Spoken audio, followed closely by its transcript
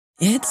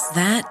It's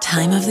that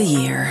time of the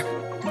year.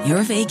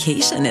 Your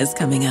vacation is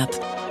coming up.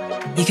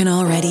 You can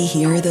already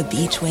hear the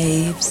beach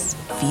waves,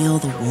 feel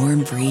the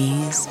warm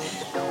breeze,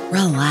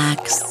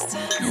 relax,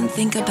 and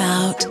think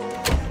about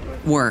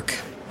work.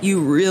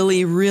 You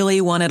really, really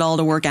want it all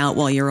to work out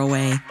while you're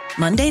away.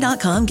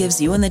 Monday.com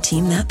gives you and the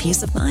team that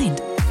peace of mind.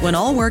 When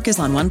all work is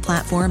on one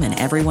platform and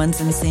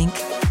everyone's in sync,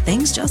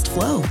 things just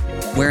flow.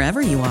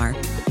 Wherever you are,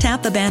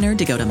 tap the banner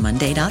to go to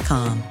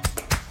Monday.com.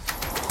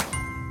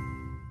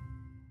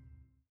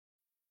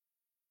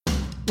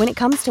 When it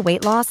comes to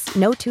weight loss,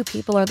 no two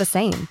people are the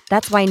same.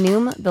 That's why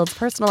Noom builds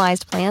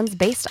personalized plans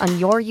based on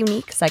your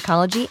unique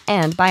psychology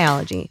and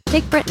biology.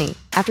 Take Brittany.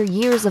 After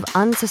years of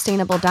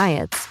unsustainable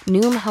diets,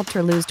 Noom helped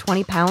her lose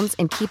 20 pounds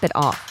and keep it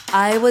off.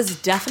 I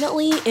was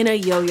definitely in a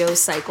yo-yo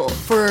cycle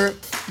for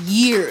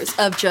years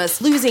of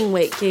just losing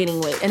weight,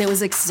 gaining weight, and it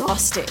was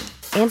exhausting.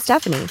 And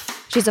Stephanie.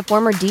 She's a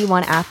former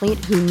D1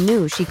 athlete who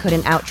knew she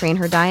couldn't outtrain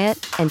her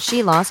diet, and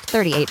she lost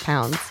 38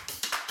 pounds.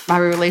 My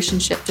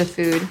relationship to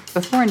food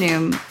before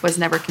Noom was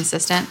never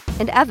consistent.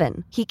 And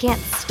Evan, he can't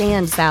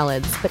stand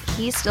salads, but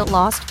he still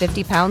lost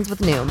 50 pounds with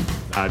Noom.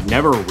 I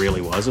never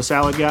really was a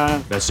salad guy.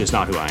 That's just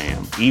not who I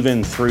am.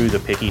 Even through the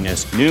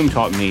pickiness, Noom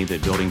taught me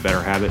that building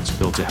better habits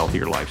builds a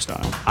healthier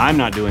lifestyle. I'm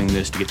not doing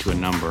this to get to a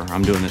number.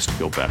 I'm doing this to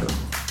feel better.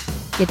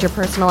 Get your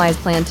personalized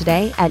plan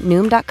today at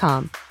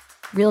Noom.com.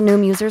 Real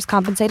Noom users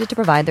compensated to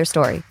provide their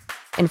story.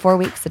 In 4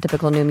 weeks, the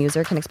typical Noom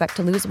user can expect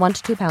to lose 1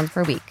 to 2 pounds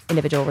per week.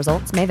 Individual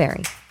results may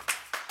vary.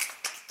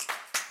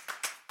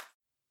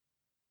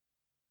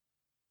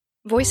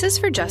 Voices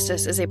for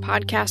Justice is a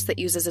podcast that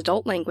uses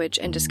adult language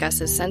and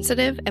discusses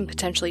sensitive and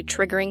potentially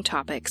triggering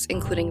topics,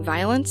 including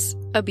violence,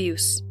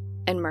 abuse,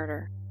 and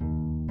murder.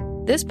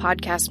 This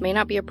podcast may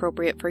not be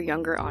appropriate for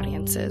younger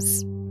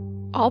audiences.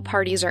 All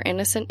parties are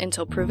innocent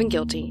until proven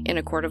guilty in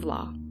a court of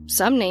law.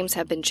 Some names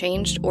have been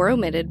changed or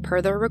omitted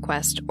per their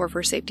request or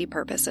for safety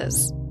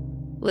purposes.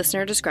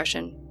 Listener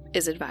discretion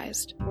is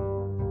advised.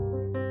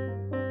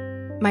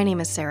 My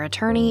name is Sarah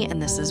Turney,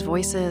 and this is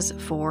Voices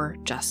for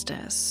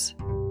Justice.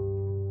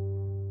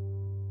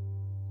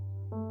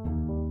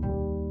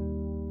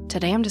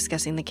 Today I'm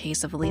discussing the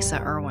case of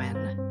Lisa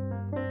Irwin.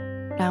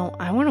 Now,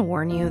 I want to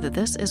warn you that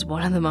this is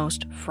one of the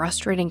most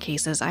frustrating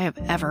cases I have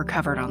ever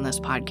covered on this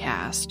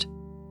podcast.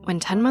 When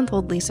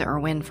 10-month-old Lisa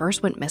Irwin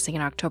first went missing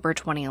in October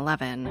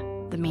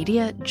 2011, the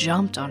media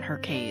jumped on her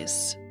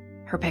case.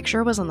 Her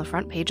picture was on the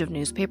front page of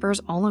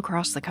newspapers all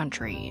across the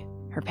country.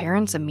 Her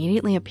parents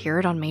immediately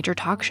appeared on major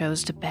talk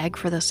shows to beg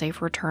for the safe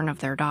return of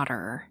their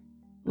daughter.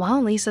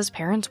 While Lisa's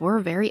parents were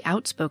very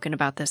outspoken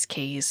about this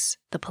case,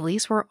 the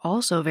police were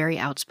also very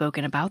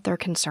outspoken about their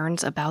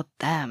concerns about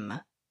them,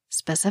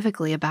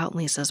 specifically about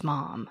Lisa's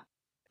mom.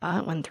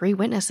 But when 3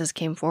 witnesses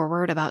came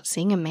forward about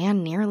seeing a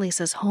man near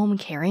Lisa's home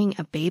carrying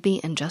a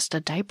baby in just a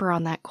diaper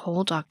on that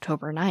cold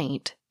October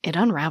night, it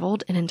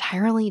unraveled an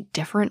entirely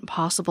different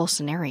possible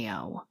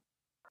scenario,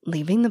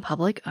 leaving the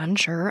public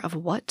unsure of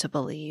what to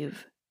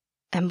believe.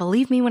 And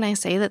believe me when I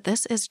say that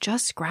this is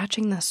just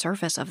scratching the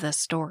surface of this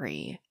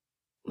story.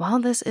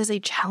 While this is a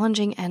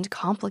challenging and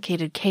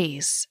complicated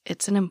case,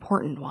 it's an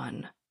important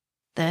one.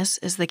 This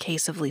is the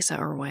case of Lisa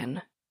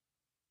Irwin.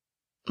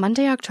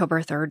 Monday,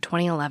 October 3rd,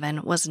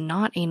 2011 was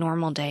not a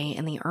normal day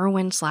in the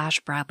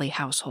Irwin/Bradley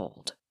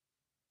household.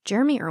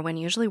 Jeremy Irwin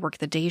usually worked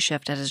the day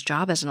shift at his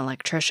job as an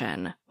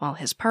electrician, while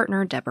his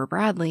partner, Deborah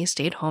Bradley,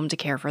 stayed home to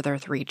care for their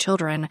 3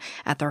 children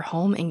at their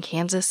home in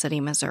Kansas City,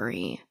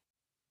 Missouri.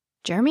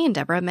 Jeremy and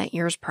Deborah met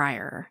years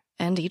prior,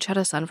 and each had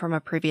a son from a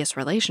previous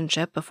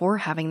relationship before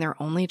having their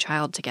only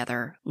child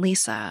together,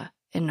 Lisa,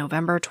 in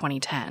November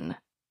 2010.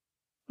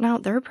 Now,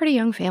 they're a pretty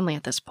young family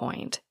at this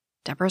point.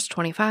 Deborah's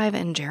 25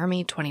 and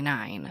Jeremy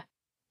 29.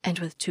 And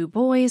with 2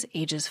 boys,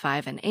 ages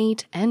 5 and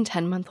 8, and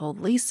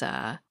 10-month-old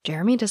Lisa,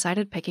 Jeremy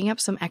decided picking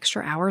up some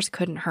extra hours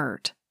couldn't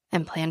hurt,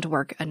 and planned to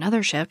work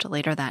another shift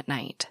later that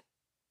night.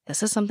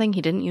 This is something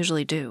he didn't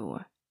usually do.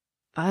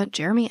 But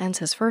Jeremy ends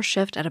his first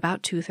shift at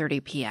about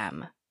 2:30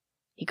 p.m.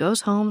 He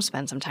goes home,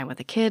 spends some time with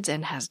the kids,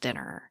 and has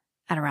dinner.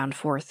 At around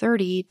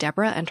 4:30,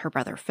 Deborah and her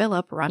brother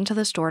Philip run to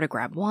the store to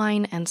grab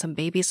wine and some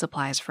baby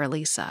supplies for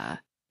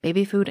Lisa.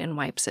 Baby food and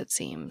wipes, it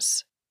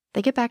seems.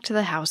 They get back to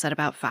the house at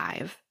about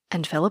 5,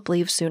 and Philip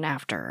leaves soon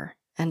after.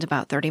 And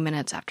about 30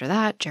 minutes after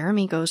that,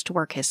 Jeremy goes to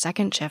work his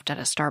second shift at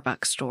a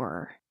Starbucks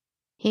store.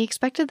 He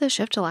expected the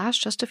shift to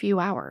last just a few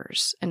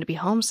hours, and to be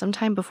home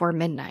sometime before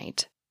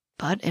midnight.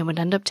 But it would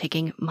end up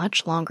taking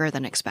much longer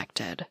than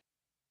expected.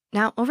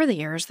 Now, over the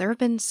years, there have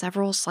been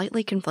several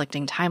slightly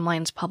conflicting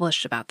timelines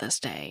published about this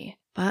day,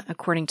 but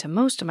according to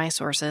most of my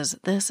sources,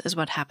 this is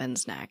what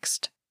happens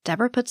next.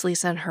 Deborah puts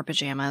Lisa in her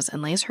pajamas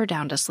and lays her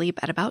down to sleep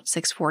at about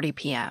 6:40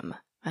 p.m.,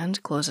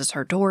 and closes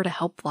her door to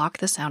help block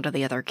the sound of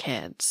the other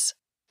kids.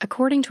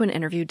 According to an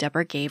interview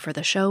Deborah gave for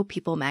the show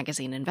People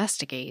Magazine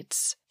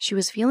Investigates, she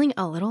was feeling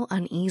a little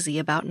uneasy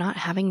about not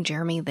having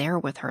Jeremy there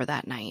with her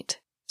that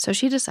night. So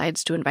she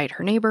decides to invite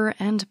her neighbor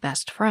and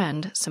best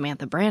friend,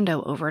 Samantha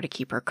Brando, over to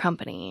keep her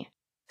company.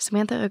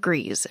 Samantha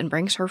agrees and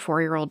brings her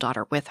 4-year-old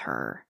daughter with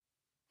her.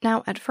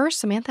 Now, at first,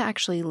 Samantha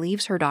actually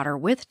leaves her daughter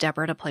with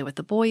Deborah to play with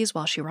the boys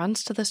while she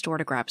runs to the store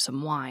to grab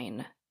some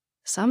wine.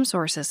 Some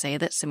sources say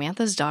that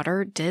Samantha's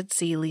daughter did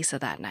see Lisa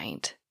that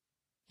night.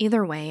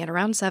 Either way, at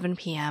around 7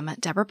 p.m.,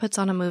 Deborah puts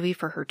on a movie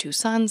for her two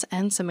sons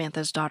and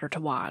Samantha's daughter to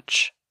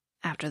watch.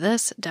 After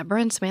this,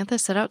 Deborah and Samantha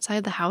sit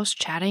outside the house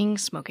chatting,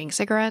 smoking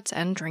cigarettes,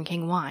 and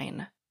drinking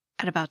wine.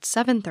 At about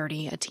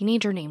 7:30, a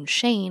teenager named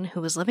Shane,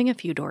 who was living a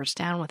few doors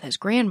down with his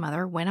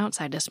grandmother, went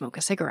outside to smoke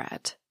a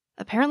cigarette.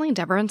 Apparently,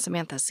 Deborah and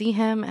Samantha see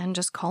him and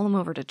just call him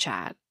over to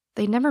chat.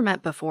 They'd never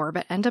met before,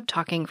 but end up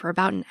talking for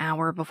about an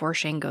hour before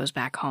Shane goes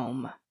back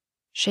home.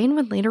 Shane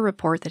would later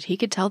report that he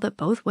could tell that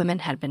both women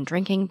had been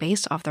drinking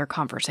based off their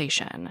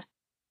conversation.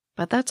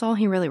 But that's all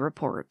he really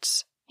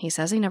reports. He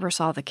says he never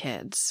saw the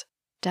kids.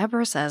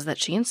 Deborah says that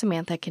she and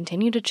Samantha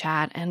continue to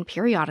chat and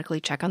periodically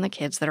check on the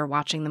kids that are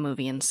watching the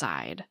movie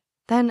inside.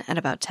 Then, at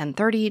about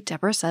 10:30,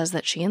 Deborah says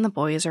that she and the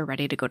boys are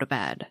ready to go to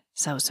bed,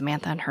 so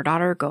Samantha and her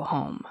daughter go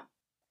home.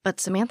 But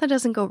Samantha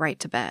doesn't go right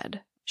to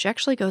bed. She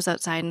actually goes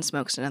outside and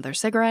smokes another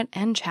cigarette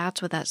and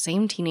chats with that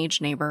same teenage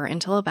neighbor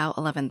until about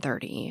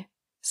 11:30.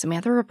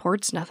 Samantha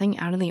reports nothing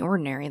out of the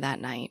ordinary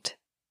that night.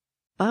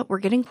 But we're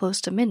getting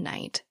close to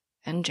midnight,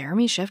 and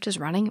Jeremy's shift is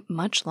running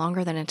much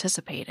longer than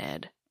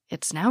anticipated.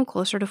 It's now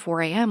closer to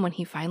 4 a.m. when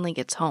he finally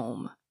gets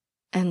home.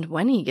 And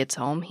when he gets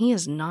home, he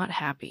is not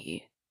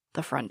happy.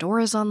 The front door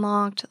is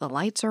unlocked, the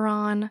lights are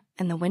on,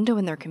 and the window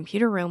in their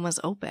computer room was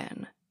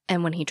open.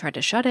 And when he tried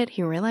to shut it,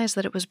 he realized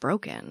that it was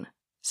broken.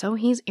 So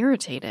he's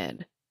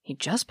irritated. He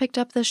just picked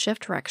up this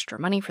shift for extra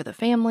money for the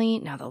family,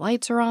 now the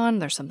lights are on,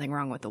 there's something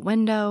wrong with the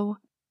window.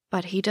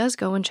 But he does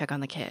go and check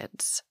on the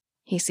kids.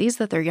 He sees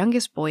that their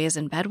youngest boy is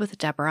in bed with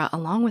Deborah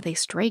along with a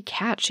stray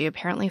cat she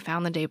apparently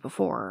found the day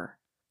before.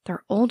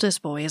 Their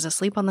oldest boy is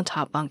asleep on the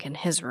top bunk in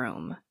his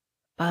room.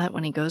 But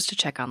when he goes to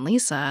check on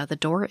Lisa, the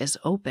door is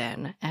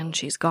open and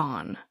she's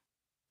gone.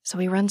 So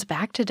he runs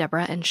back to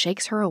Deborah and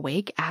shakes her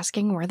awake,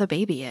 asking where the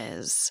baby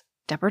is.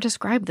 Deborah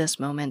described this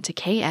moment to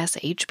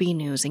KSHB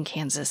News in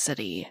Kansas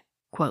City.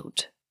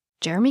 Quote,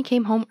 Jeremy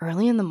came home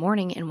early in the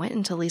morning and went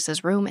into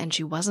Lisa's room and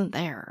she wasn't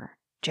there.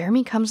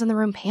 Jeremy comes in the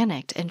room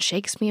panicked and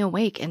shakes me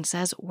awake and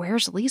says,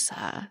 "Where's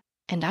Lisa?"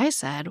 And I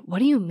said, "What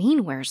do you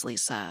mean, where's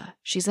Lisa?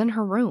 She's in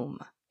her room."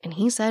 And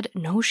he said,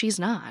 "No, she's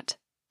not."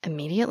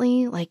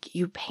 Immediately,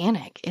 you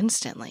panic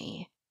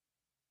instantly.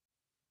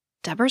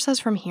 Deborah says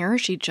from here,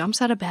 she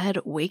jumps out of bed,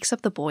 wakes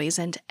up the boys,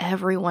 and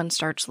everyone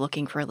starts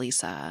looking for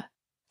Lisa.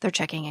 They're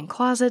checking in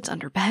closets,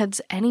 under beds,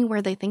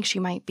 anywhere they think she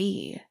might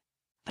be.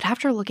 But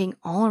after looking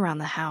all around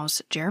the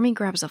house, Jeremy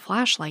grabs a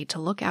flashlight to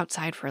look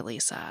outside for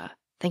Lisa,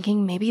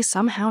 thinking maybe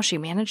somehow she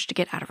managed to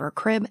get out of her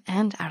crib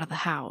and out of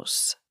the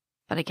house.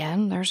 But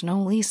again, there's no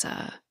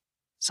Lisa.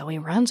 So he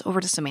runs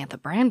over to Samantha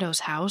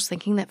Brando's house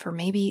thinking that for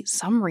maybe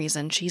some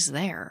reason she's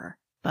there.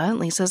 But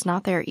Lisa's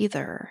not there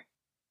either.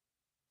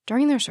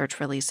 During their search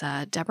for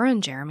Lisa, Deborah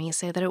and Jeremy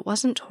say that it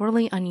wasn't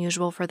totally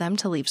unusual for them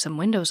to leave some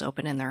windows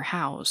open in their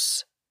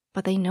house.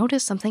 But they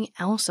noticed something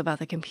else about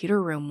the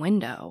computer room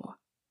window.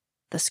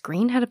 The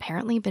screen had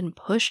apparently been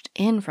pushed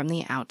in from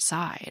the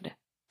outside.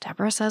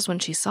 Deborah says when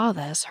she saw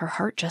this, her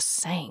heart just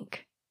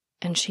sank,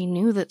 and she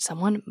knew that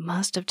someone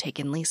must have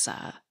taken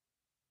Lisa.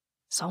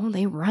 So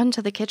they run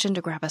to the kitchen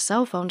to grab a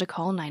cell phone to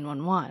call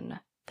 911.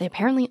 They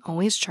apparently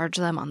always charge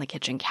them on the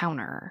kitchen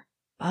counter,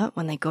 but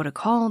when they go to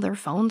call, their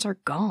phones are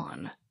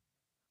gone.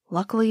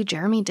 Luckily,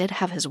 Jeremy did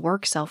have his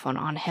work cell phone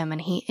on him,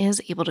 and he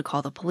is able to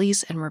call the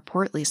police and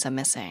report Lisa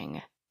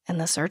missing. And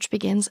the search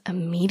begins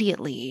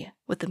immediately,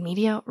 with the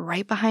media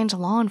right behind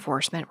law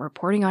enforcement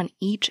reporting on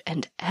each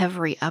and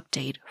every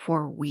update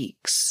for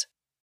weeks.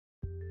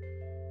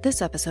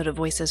 This episode of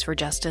Voices for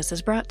Justice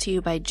is brought to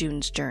you by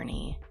June's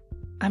Journey.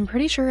 I'm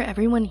pretty sure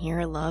everyone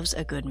here loves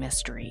a good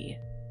mystery,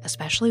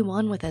 especially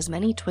one with as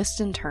many twists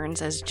and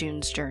turns as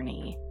June's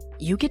Journey.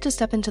 You get to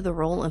step into the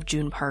role of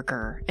June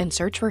Parker and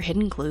search for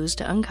hidden clues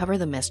to uncover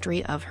the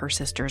mystery of her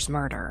sister's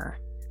murder.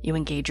 You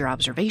engage your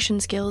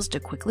observation skills to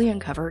quickly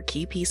uncover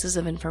key pieces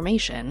of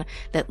information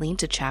that lead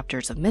to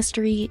chapters of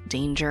mystery,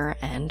 danger,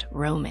 and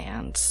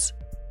romance.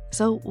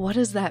 So what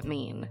does that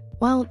mean?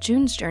 Well,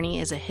 June's Journey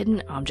is a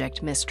hidden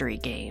object mystery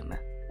game.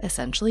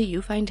 Essentially,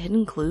 you find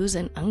hidden clues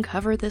and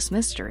uncover this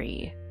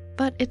mystery.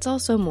 But it's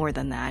also more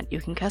than that.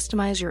 You can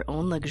customize your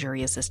own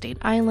luxurious estate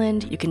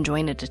island, you can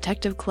join a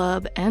detective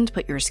club, and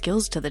put your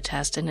skills to the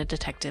test in a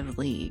detective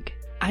league.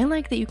 I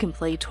like that you can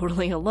play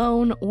totally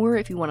alone, or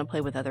if you want to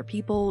play with other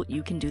people,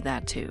 you can do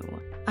that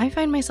too. I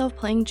find myself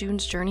playing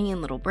June's Journey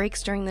in little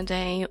breaks during the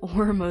day,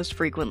 or most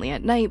frequently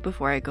at night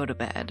before I go to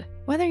bed.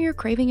 Whether you're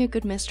craving a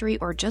good mystery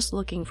or just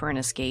looking for an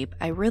escape,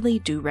 I really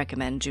do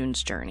recommend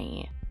June's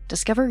Journey.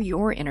 Discover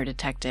your inner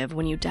detective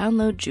when you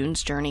download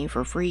June's Journey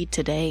for free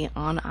today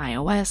on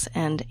iOS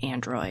and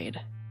Android.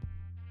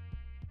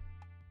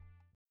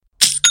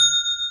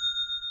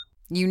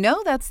 You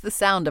know that's the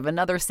sound of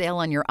another sale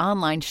on your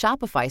online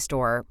Shopify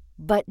store.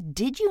 But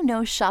did you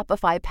know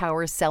Shopify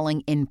powers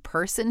selling in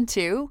person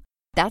too?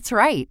 That's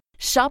right.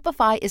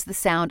 Shopify is the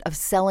sound of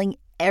selling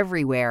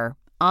everywhere.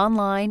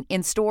 Online,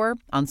 in-store,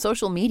 on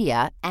social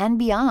media, and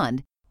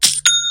beyond.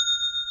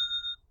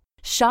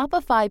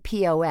 Shopify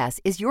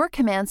POS is your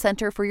command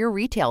center for your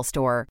retail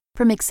store.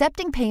 From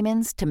accepting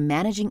payments to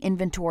managing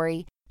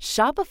inventory,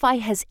 Shopify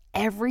has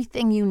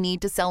everything you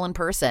need to sell in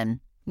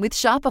person. With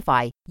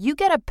Shopify, you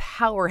get a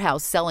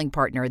powerhouse selling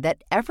partner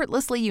that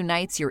effortlessly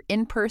unites your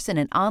in-person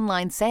and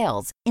online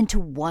sales into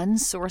one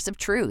source of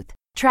truth.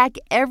 Track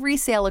every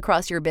sale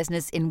across your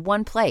business in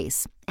one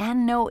place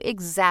and know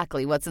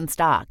exactly what's in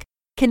stock.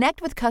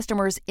 Connect with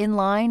customers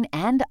in-line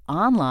and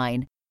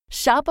online.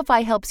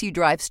 Shopify helps you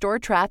drive store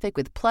traffic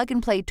with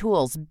plug-and-play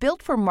tools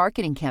built for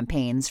marketing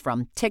campaigns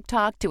from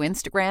TikTok to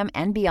Instagram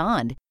and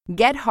beyond.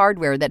 Get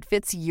hardware that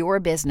fits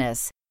your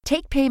business.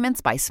 Take payments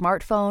by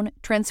smartphone,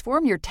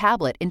 transform your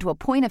tablet into a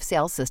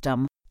point-of-sale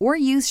system, or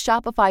use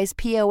Shopify's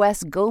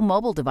POS Go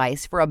mobile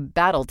device for a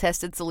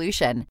battle-tested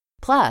solution.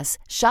 Plus,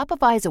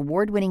 Shopify's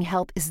award-winning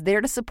help is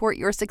there to support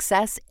your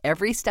success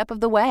every step of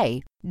the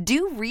way.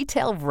 Do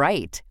retail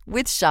right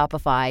with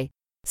Shopify.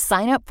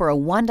 Sign up for a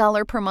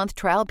 $1 per month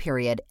trial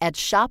period at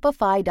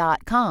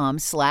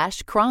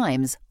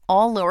shopify.com/crimes,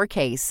 all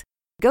lowercase.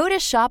 Go to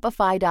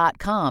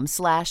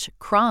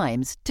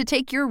shopify.com/crimes to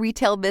take your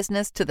retail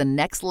business to the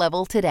next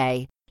level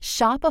today.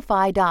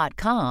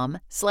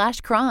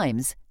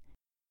 Shopify.com/crimes.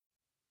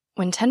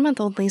 When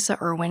 10-month-old Lisa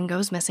Irwin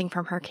goes missing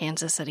from her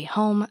Kansas City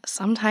home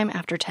sometime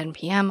after 10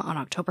 p.m. on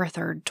October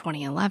 3rd,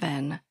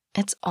 2011,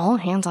 it's all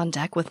hands on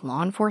deck with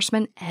law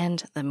enforcement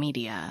and the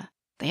media.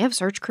 They have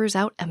search crews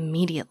out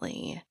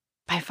immediately.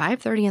 By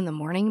 5:30 in the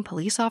morning,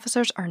 police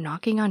officers are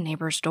knocking on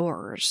neighbors'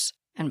 doors.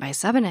 And by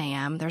 7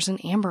 a.m., there's an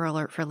Amber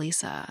Alert for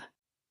Lisa.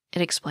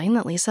 It explained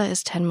that Lisa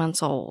is 10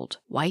 months old,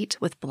 white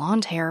with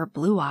blonde hair,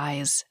 blue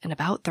eyes, and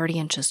about 30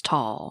 inches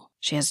tall.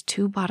 She has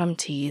 2 bottom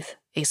teeth,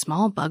 a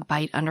small bug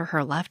bite under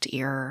her left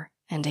ear,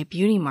 and a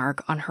beauty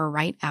mark on her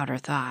right outer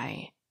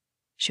thigh.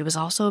 She was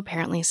also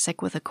apparently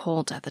sick with a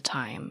cold at the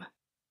time.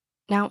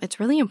 Now, it's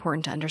really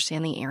important to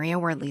understand the area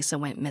where Lisa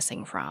went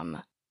missing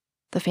from.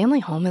 The family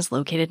home is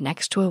located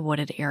next to a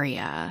wooded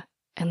area,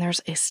 and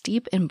there's a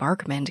steep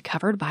embankment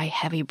covered by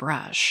heavy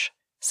brush.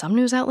 Some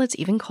news outlets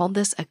even called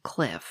this a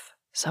cliff,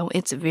 so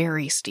it's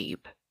very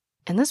steep.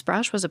 And this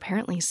brush was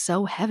apparently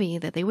so heavy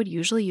that they would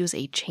usually use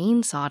a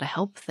chainsaw to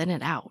help thin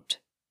it out.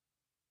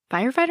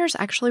 Firefighters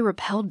actually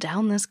rappelled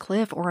down this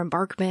cliff or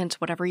embankment,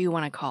 whatever you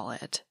want to call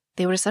it.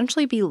 They would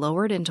essentially be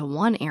lowered into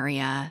one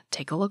area,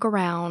 take a look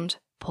around,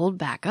 pulled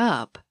back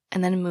up,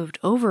 and then moved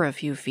over a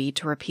few feet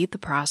to repeat the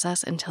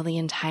process until the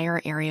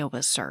entire area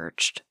was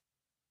searched.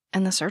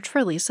 And the search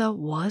for Lisa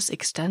was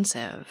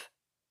extensive.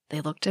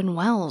 They looked in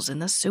wells, in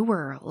the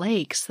sewer,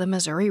 lakes, the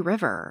Missouri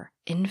River,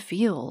 in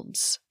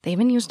fields. They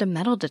even used a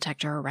metal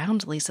detector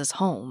around Lisa's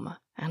home.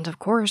 And of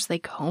course, they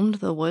combed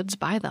the woods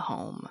by the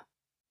home.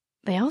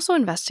 They also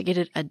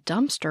investigated a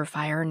dumpster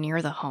fire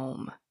near the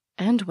home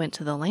and went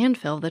to the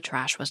landfill the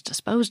trash was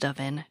disposed of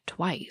in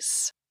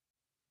twice.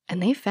 And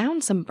they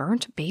found some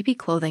burnt baby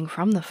clothing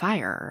from the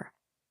fire,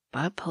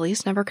 but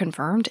police never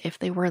confirmed if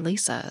they were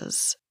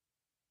Lisa's.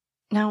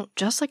 Now,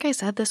 just like I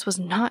said, this was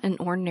not an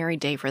ordinary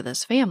day for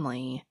this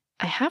family.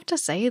 I have to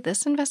say,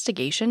 this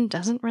investigation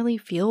doesn't really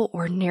feel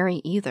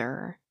ordinary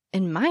either.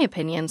 In my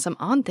opinion, some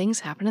odd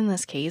things happened in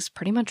this case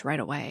pretty much right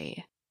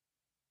away.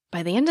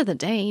 By the end of the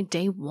day,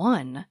 day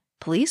 1,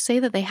 police say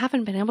that they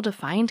haven't been able to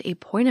find a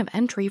point of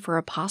entry for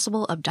a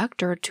possible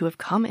abductor to have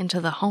come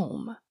into the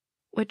home.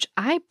 Which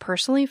I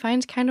personally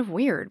find kind of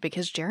weird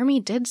because Jeremy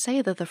did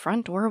say that the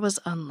front door was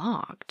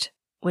unlocked,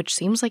 which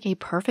seems like a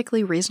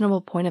perfectly reasonable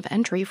point of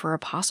entry for a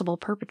possible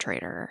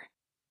perpetrator.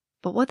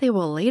 But what they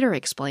will later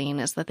explain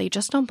is that they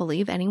just don't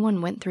believe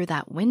anyone went through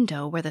that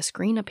window where the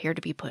screen appeared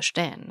to be pushed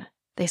in.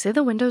 They say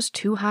the window's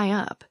too high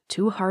up,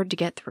 too hard to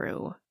get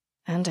through.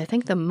 And I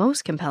think the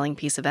most compelling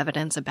piece of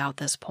evidence about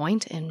this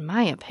point, in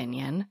my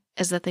opinion,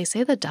 is that they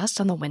say the dust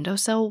on the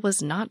windowsill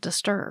was not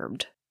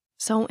disturbed.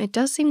 So it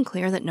does seem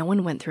clear that no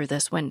one went through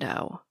this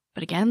window,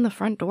 but again, the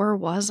front door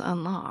was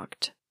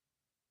unlocked.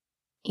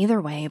 Either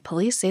way,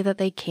 police say that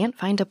they can't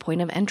find a point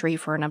of entry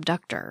for an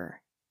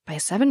abductor. By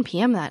 7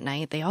 p.m. that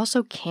night, they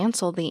also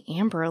canceled the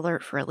Amber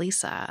Alert for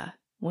Lisa,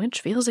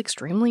 which feels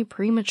extremely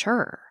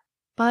premature.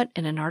 But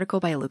in an article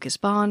by Lucas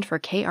Bond for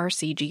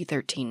KRCG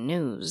 13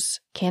 News,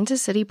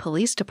 Kansas City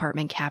Police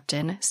Department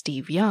Captain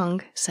Steve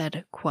Young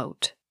said,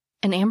 quote,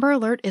 "An Amber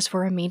Alert is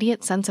for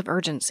immediate sense of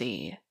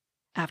urgency.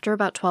 After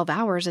about 12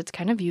 hours, it's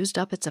kind of used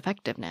up its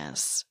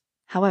effectiveness.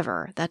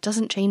 However, that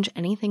doesn't change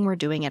anything we're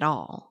doing at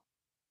all."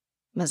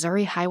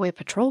 Missouri Highway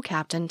Patrol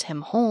Captain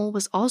Tim Hull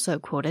was also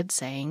quoted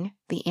saying,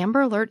 "The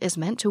Amber Alert is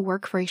meant to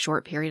work for a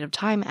short period of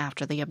time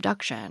after the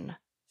abduction.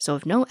 So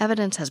if no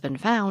evidence has been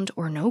found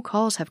or no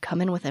calls have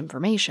come in with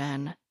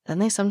information, then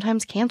they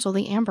sometimes cancel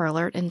the Amber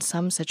Alert in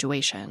some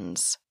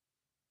situations."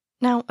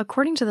 Now,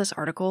 according to this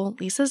article,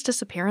 Lisa's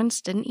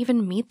disappearance didn't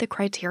even meet the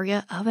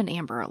criteria of an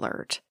Amber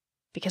Alert,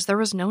 because there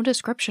was no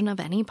description of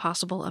any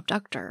possible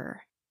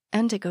abductor.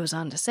 And it goes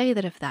on to say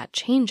that if that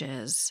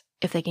changes,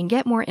 if they can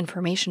get more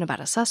information about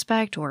a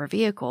suspect or a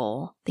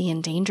vehicle, the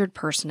Endangered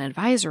Person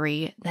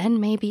Advisory then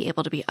may be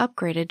able to be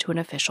upgraded to an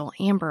official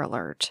Amber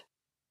Alert.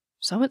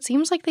 So it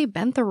seems like they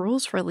bent the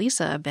rules for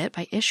Lisa a bit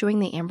by issuing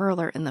the Amber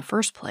Alert in the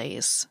first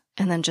place,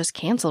 and then just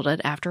canceled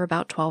it after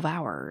about 12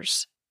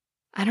 hours.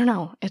 I don't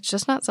know, it's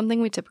just not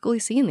something we typically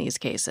see in these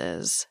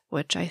cases,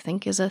 which I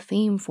think is a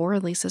theme for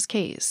Lisa's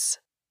case.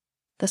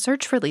 The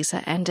search for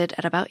Lisa ended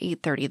at about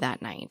 8:30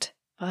 that night,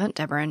 but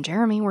Deborah and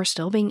Jeremy were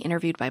still being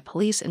interviewed by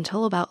police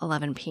until about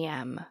 11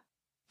 p.m.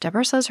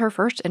 Deborah says her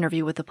first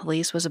interview with the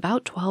police was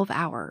about 12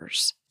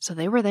 hours, so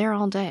they were there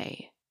all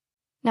day.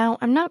 Now,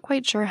 I'm not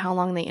quite sure how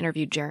long they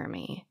interviewed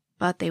Jeremy,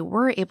 but they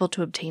were able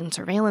to obtain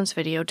surveillance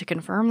video to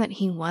confirm that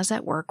he was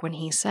at work when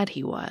he said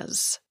he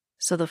was.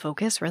 So the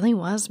focus really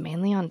was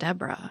mainly on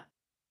Deborah.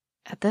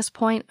 At this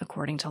point,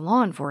 according to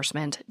law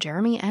enforcement,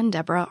 Jeremy and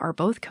Deborah are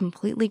both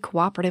completely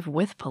cooperative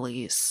with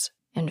police.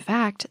 In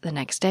fact, the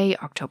next day,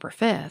 October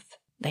 5th,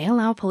 they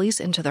allow police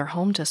into their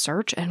home to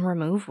search and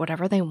remove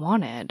whatever they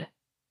wanted,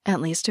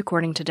 at least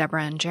according to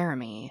Deborah and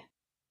Jeremy.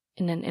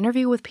 In an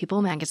interview with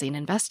People Magazine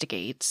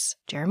Investigates,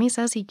 Jeremy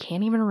says he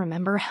can't even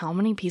remember how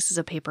many pieces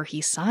of paper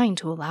he signed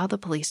to allow the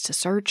police to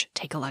search,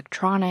 take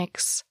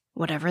electronics,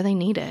 whatever they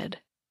needed.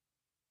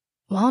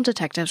 While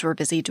detectives were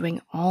busy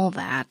doing all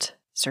that,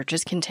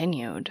 searches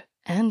continued,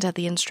 and at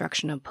the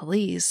instruction of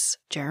police,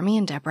 Jeremy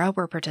and Deborah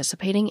were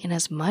participating in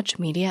as much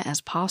media as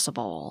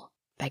possible,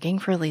 begging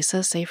for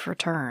Lisa's safe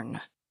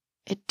return.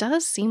 It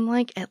does seem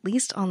like, at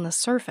least on the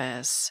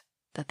surface,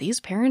 that these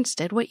parents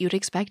did what you'd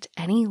expect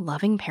any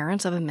loving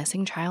parents of a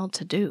missing child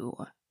to do.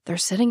 They're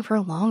sitting for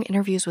long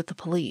interviews with the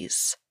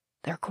police.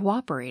 They're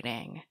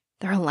cooperating.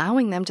 They're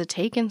allowing them to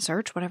take and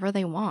search whatever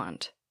they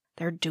want.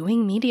 They're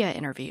doing media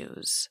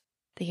interviews.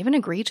 They even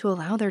agree to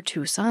allow their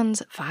two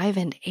sons, 5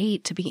 and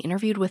 8, to be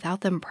interviewed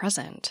without them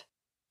present.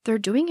 They're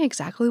doing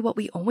exactly what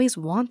we always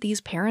want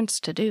these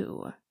parents to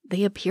do.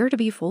 They appear to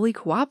be fully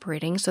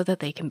cooperating so that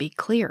they can be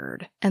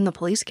cleared, and the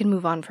police can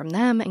move on from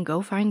them and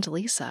go find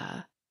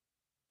Lisa.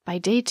 By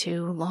day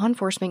 2, law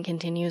enforcement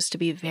continues to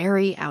be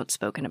very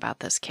outspoken about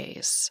this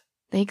case.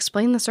 They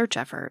explain the search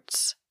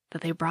efforts,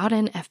 that they brought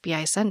in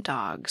FBI scent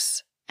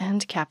dogs,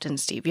 and Captain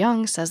Steve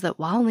Young says that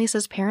while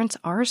Lisa's parents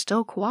are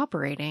still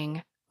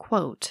cooperating,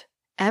 quote,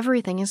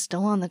 everything is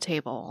still on the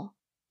table.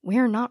 We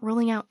are not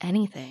ruling out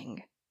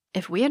anything.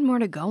 If we had more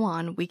to go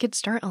on, we could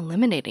start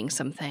eliminating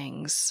some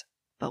things.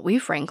 But we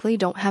frankly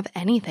don't have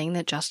anything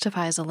that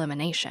justifies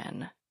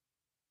elimination.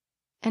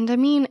 And I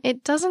mean,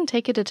 it doesn't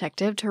take a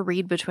detective to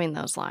read between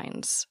those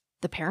lines.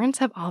 The parents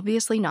have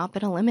obviously not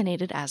been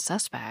eliminated as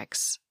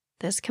suspects.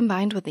 This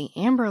combined with the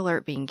Amber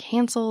Alert being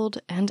canceled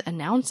and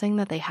announcing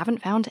that they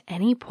haven't found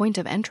any point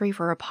of entry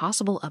for a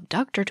possible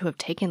abductor to have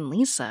taken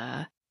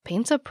Lisa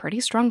paints a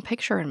pretty strong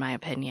picture in my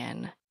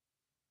opinion.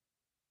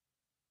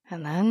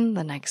 And then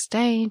the next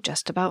day,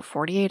 just about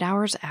 48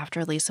 hours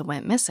after Lisa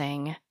went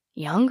missing,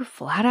 Young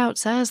flat out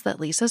says that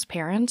Lisa's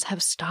parents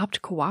have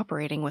stopped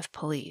cooperating with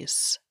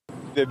police.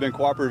 They've been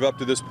cooperative up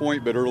to this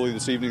point, but early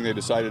this evening they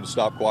decided to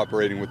stop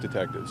cooperating with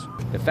detectives.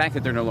 The fact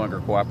that they're no longer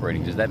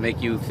cooperating, does that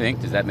make you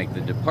think, does that make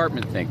the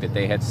department think that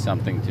they had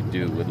something to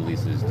do with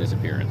Lisa's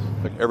disappearance?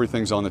 Like,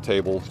 everything's on the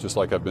table, just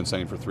like I've been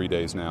saying for 3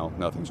 days now.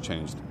 Nothing's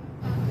changed.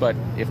 But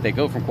if they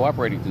go from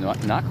cooperating to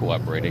not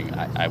cooperating,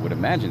 I would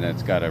imagine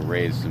that's got to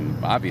raise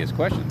some obvious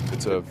questions.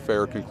 It's a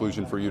fair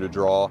conclusion for you to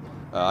draw.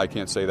 I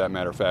can't say that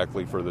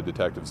matter-of-factly for the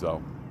detectives,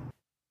 though.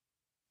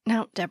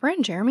 Now, Deborah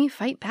and Jeremy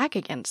fight back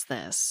against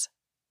this.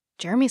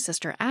 Jeremy's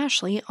sister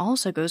Ashley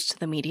also goes to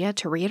the media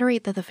to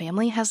reiterate that the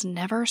family has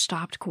never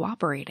stopped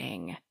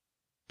cooperating.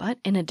 But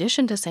in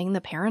addition to saying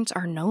the parents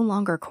are no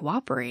longer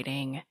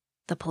cooperating,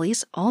 the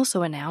police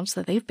also announced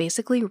that they've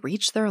basically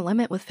reached their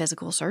limit with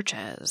physical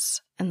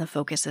searches, and the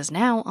focus is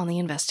now on the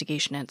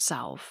investigation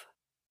itself.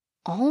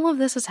 All of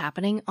this is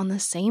happening on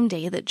the same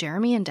day that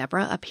Jeremy and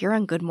Deborah appear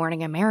on Good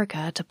Morning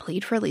America to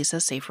plead for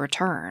Lisa's safe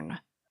return,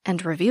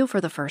 and reveal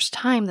for the first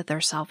time that their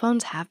cell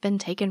phones have been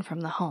taken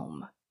from the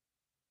home.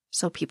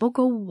 So people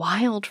go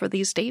wild for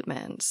these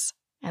statements,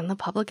 and the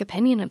public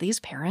opinion of these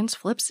parents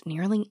flips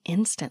nearly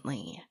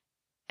instantly.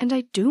 And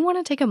I do want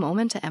to take a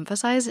moment to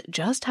emphasize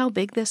just how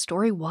big this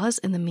story was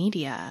in the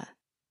media.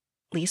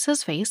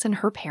 Lisa's face and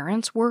her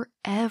parents were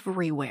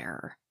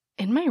everywhere.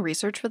 In my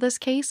research for this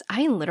case,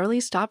 I literally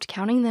stopped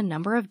counting the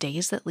number of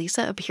days that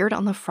Lisa appeared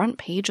on the front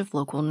page of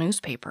local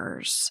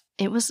newspapers.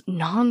 It was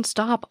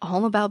nonstop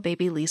all about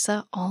baby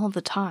Lisa all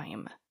the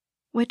time,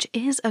 which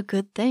is a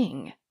good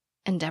thing.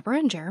 And Deborah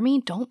and Jeremy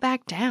don't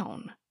back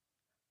down.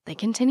 They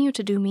continue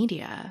to do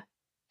media,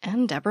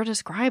 and Deborah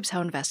describes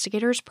how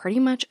investigators pretty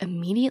much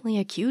immediately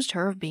accused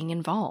her of being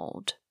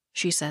involved.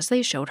 She says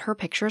they showed her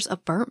pictures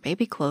of burnt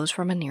baby clothes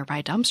from a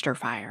nearby dumpster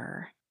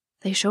fire.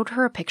 They showed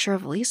her a picture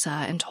of Lisa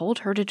and told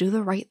her to do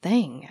the right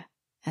thing.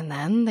 And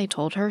then they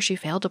told her she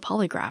failed a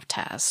polygraph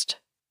test.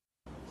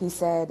 He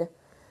said,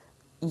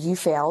 "You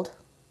failed."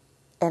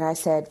 And I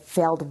said,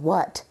 "Failed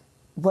what?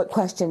 What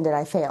question did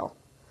I fail?"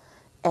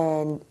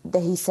 And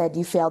he said,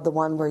 "You failed the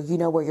one where you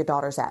know where your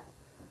daughter's at."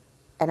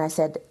 And I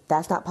said,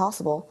 "That's not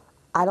possible.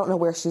 I don't know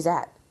where she's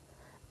at."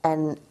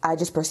 And I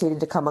just proceeded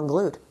to come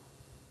unglued.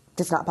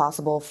 It's not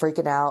possible,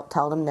 freaking out,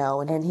 telling him no.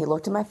 And he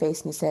looked in my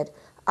face and he said,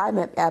 "I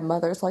met bad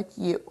mothers like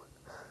you."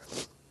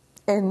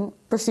 and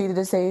proceeded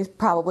to say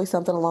probably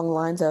something along the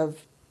lines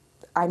of,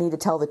 I need to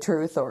tell the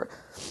truth, or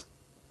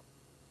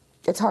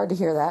it's hard to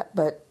hear that,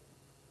 but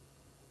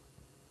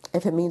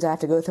if it means I have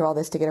to go through all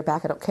this to get her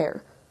back, I don't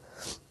care.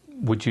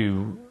 Would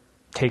you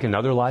take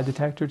another lie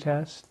detector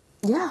test?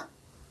 Yeah.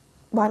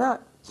 Why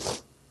not?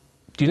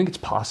 Do you think it's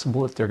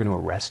possible that they're going to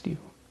arrest you?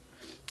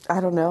 I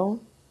don't know.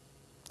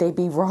 They'd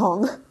be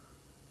wrong.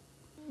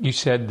 You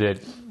said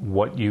that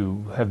what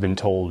you have been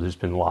told has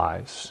been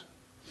lies.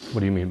 What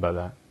do you mean by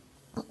that?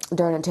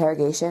 During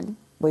interrogation,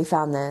 we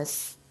found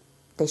this.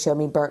 They showed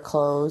me burnt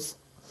clothes.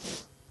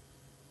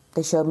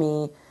 They showed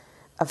me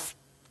a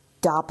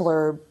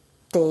Doppler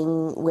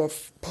thing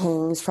with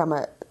pings from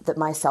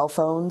my cell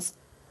phones,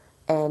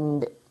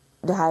 and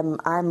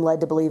I'm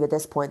led to believe at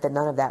this point that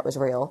none of that was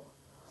real.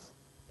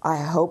 I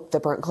hope the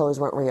burnt clothes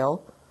weren't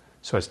real.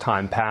 So as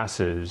time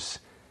passes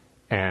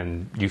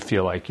and you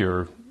feel like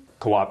you're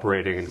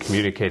cooperating and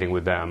communicating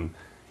with them,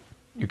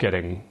 you're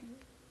getting,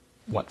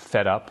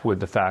 fed up with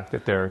the fact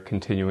that they're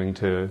continuing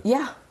to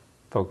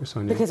focus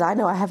on you? Because I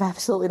know I have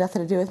absolutely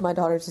nothing to do with my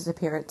daughter's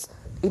disappearance.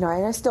 And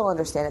I still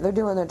understand it. They're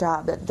doing their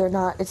job.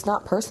 It's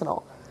not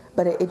personal,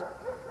 but it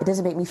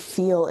doesn't make me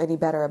feel any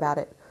better about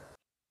it.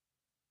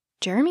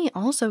 Jeremy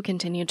also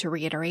continued to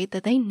reiterate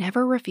that they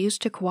never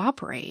refused to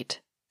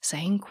cooperate,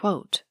 saying,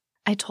 quote,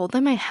 "I told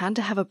them I had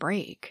to have a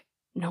break.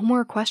 No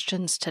more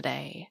questions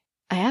today.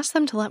 I asked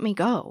them to let me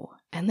go,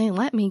 and they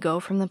let me go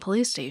from the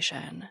police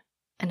station.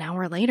 An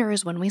hour later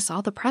is when we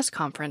saw the press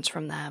conference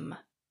from them."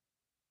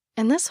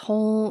 And this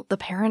whole the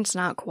parents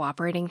not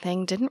cooperating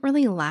thing didn't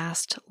really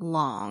last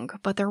long,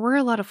 but there were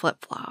a lot of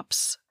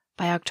flip-flops.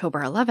 By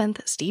October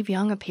 11th, Steve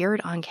Young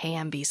appeared on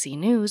KMBC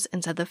News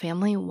and said the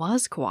family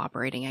was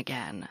cooperating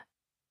again.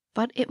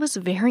 But it was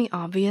very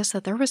obvious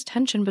that there was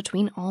tension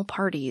between all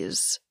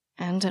parties,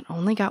 and it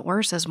only got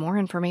worse as more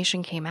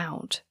information came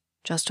out.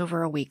 Just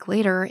over a week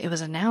later, it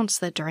was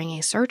announced that during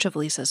a search of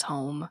Lisa's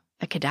home,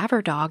 a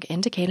cadaver dog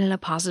indicated a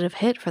positive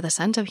hit for the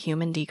scent of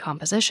human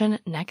decomposition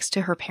next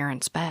to her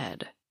parents'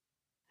 bed.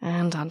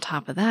 And on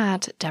top of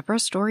that,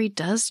 Deborah's story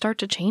does start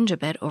to change a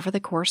bit over the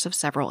course of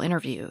several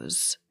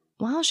interviews.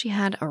 While she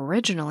had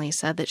originally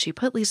said that she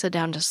put Lisa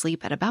down to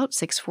sleep at about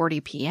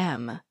 6:40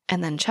 p.m.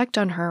 and then checked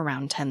on her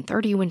around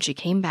 10:30 when she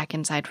came back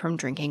inside from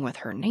drinking with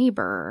her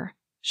neighbor,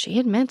 she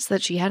admits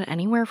that she had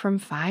anywhere from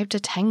 5 to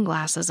 10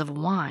 glasses of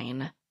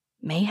wine,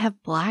 may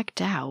have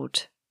blacked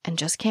out, and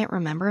just can't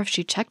remember if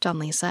she checked on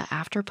Lisa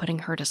after putting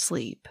her to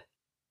sleep.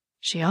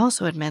 She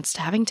also admits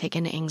to having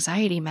taken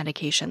anxiety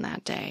medication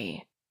that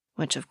day,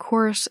 which of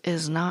course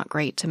is not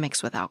great to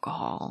mix with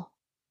alcohol.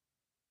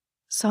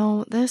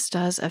 So this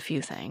does a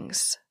few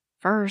things.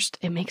 First,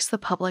 it makes the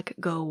public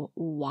go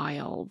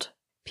wild.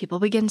 People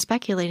begin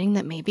speculating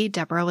that maybe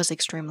Deborah was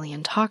extremely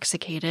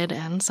intoxicated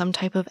and some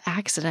type of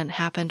accident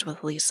happened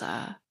with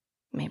Lisa.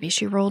 Maybe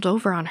she rolled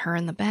over on her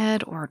in the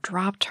bed or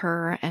dropped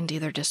her and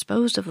either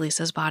disposed of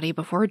Lisa's body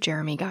before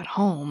Jeremy got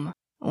home,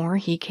 or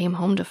he came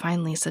home to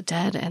find Lisa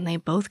dead and they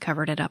both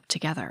covered it up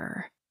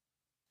together.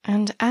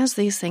 And as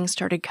these things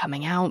started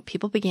coming out,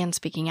 people began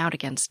speaking out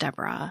against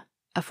Deborah.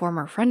 A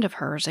former friend of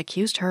hers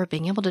accused her of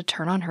being able to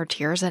turn on her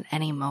tears at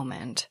any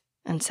moment,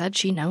 and said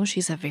she knows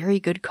she's a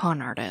very good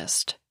con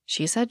artist.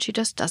 She said she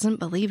just doesn't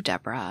believe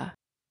Deborah.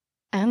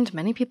 And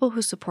many people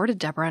who supported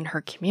Deborah in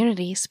her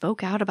community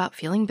spoke out about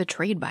feeling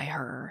betrayed by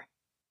her.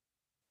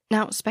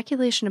 Now,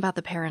 speculation about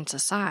the parents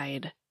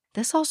aside,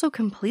 this also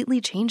completely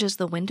changes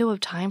the window of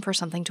time for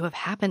something to have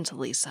happened to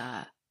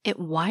Lisa. It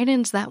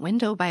widens that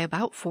window by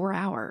about 4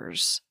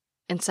 hours.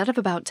 Instead of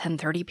about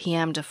 10:30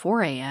 p.m. to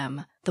 4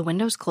 a.m., the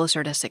window's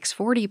closer to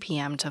 6:40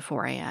 p.m. to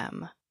 4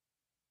 a.m.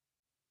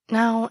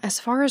 Now, as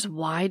far as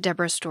why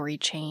Deborah's story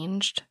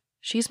changed,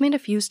 she's made a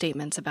few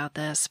statements about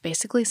this,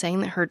 basically saying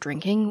that her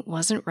drinking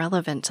wasn't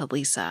relevant to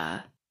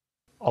Lisa.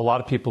 A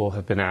lot of people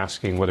have been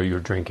asking whether you were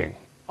drinking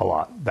a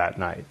lot that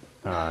night,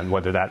 and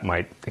whether that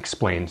might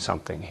explain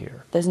something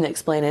here. Doesn't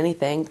explain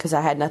anything, because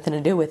I had nothing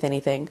to do with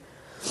anything.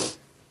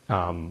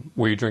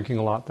 Were you drinking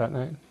a lot that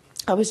night?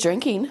 I was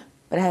drinking,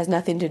 but it has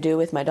nothing to do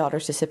with my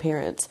daughter's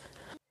disappearance.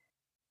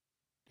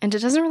 And it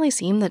doesn't really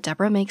seem that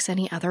Deborah makes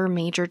any other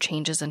major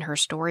changes in her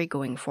story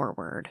going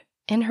forward.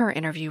 In her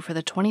interview for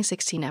the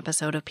 2016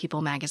 episode of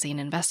People Magazine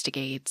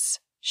Investigates,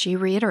 she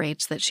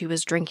reiterates that she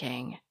was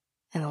drinking,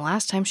 and the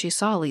last time she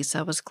saw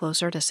Lisa was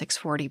closer to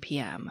 6:40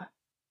 p.m.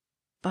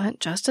 But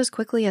just as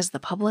quickly as the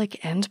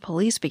public and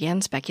police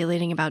began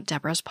speculating about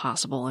Deborah's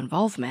possible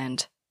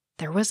involvement,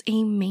 there was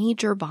a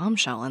major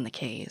bombshell in the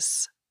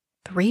case.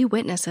 3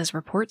 witnesses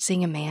report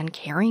seeing a man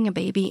carrying a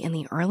baby in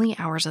the early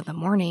hours of the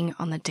morning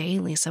on the day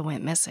Lisa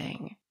went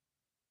missing.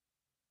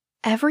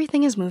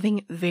 Everything is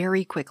moving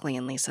very quickly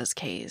in Lisa's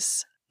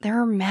case. There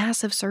are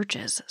massive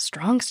searches,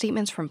 strong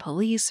statements from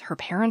police, her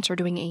parents are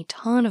doing a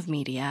ton of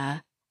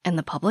media, and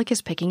the public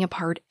is picking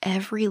apart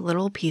every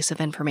little piece of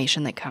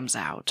information that comes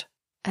out.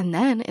 And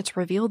then it's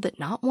revealed that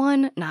not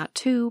 1, not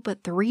 2,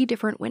 but 3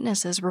 different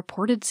witnesses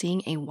reported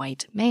seeing a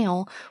white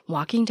male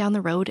walking down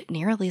the road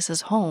near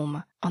Lisa's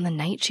home on the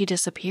night she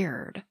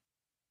disappeared.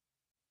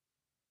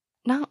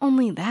 Not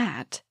only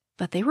that,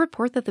 but they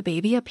report that the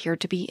baby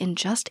appeared to be in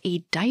just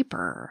a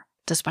diaper,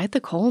 despite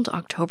the cold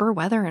October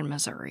weather in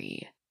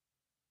Missouri.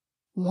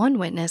 One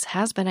witness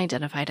has been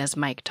identified as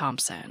Mike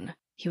Thompson.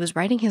 He was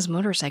riding his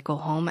motorcycle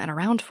home at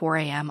around 4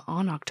 a.m.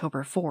 on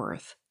October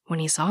 4th when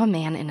he saw a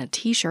man in a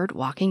t-shirt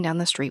walking down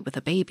the street with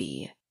a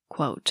baby.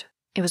 Quote,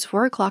 "It was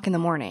 4 o'clock in the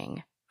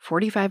morning,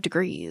 45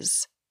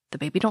 degrees. The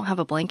baby don't have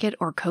a blanket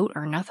or coat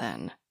or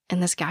nothing,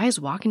 and this guy is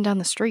walking down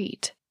the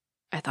street.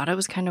 I thought it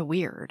was kind of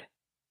weird."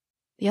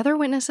 The other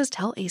witnesses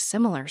tell a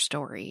similar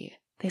story.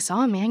 They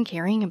saw a man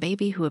carrying a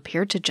baby who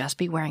appeared to just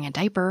be wearing a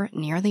diaper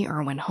near the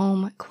Irwin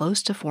home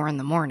close to 4 in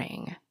the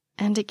morning.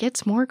 And it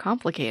gets more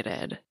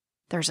complicated.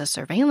 There's a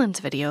surveillance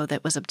video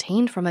that was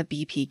obtained from a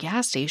BP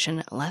gas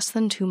station less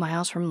than 2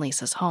 miles from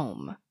Lisa's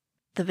home.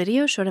 The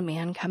video showed a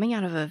man coming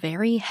out of a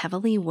very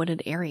heavily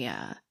wooded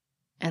area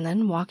and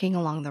then walking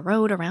along the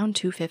road around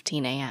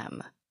 2:15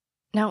 a.m.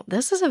 Now,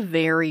 this is a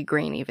very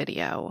grainy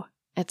video.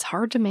 It's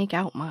hard to make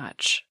out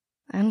much.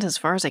 And as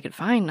far as I could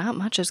find, not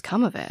much has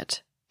come of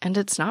it. And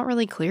it's not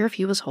really clear if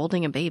he was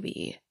holding a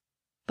baby.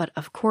 But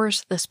of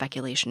course, the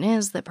speculation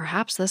is that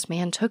perhaps this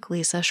man took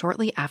Lisa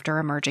shortly after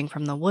emerging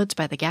from the woods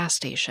by the gas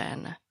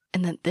station,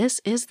 and that this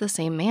is the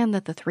same man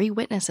that the 3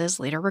 witnesses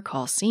later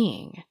recall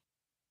seeing.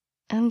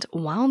 And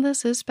while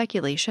this is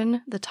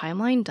speculation, the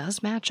timeline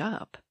does match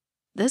up.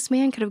 This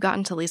man could have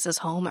gotten to Lisa's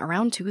home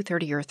around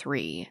 2:30 or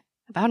 3,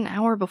 about an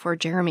hour before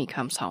Jeremy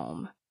comes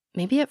home.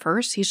 Maybe at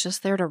first he's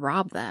just there to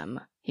rob them.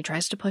 He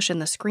tries to push in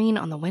the screen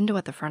on the window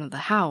at the front of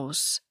the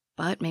house,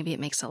 but maybe it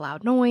makes a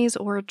loud noise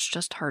or it's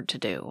just hard to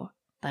do.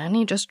 Then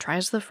he just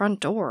tries the front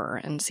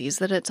door and sees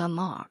that it's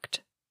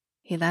unlocked.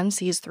 He then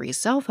sees 3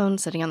 cell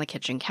phones sitting on the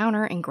kitchen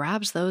counter and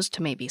grabs those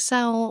to maybe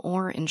sell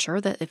or ensure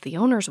that if the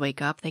owners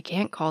wake up, they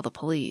can't call the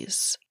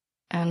police.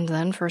 And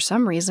then for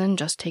some reason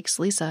just takes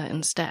Lisa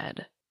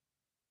instead.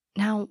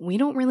 Now, we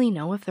don't really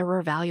know if there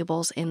were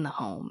valuables in the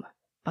home,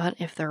 but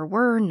if there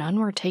were, none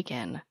were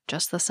taken,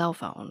 just the cell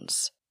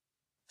phones.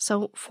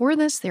 So for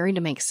this theory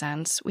to make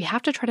sense, we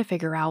have to try to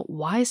figure out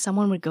why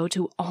someone would go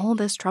to all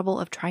this trouble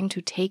of trying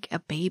to take a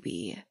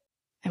baby.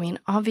 I mean,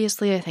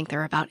 obviously I think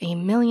there are about a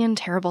million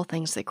terrible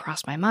things that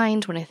cross my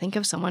mind when I think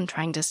of someone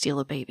trying to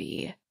steal a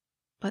baby.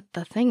 But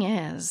the thing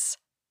is,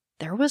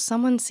 there was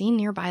someone seen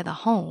nearby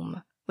the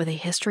home with a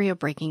history of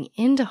breaking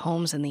into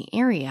homes in the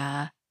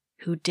area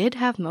who did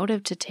have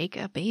motive to take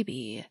a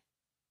baby.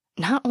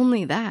 Not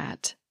only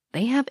that,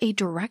 they have a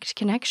direct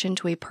connection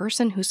to a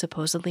person who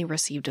supposedly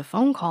received a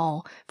phone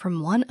call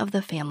from one of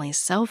the family's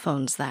cell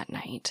phones that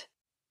night.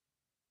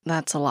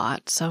 That's a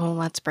lot, so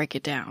let's break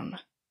it down.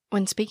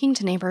 When speaking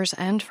to neighbors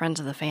and friends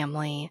of the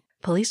family,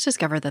 police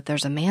discover that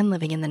there's a man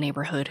living in the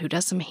neighborhood who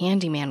does some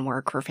handyman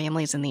work for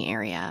families in the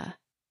area.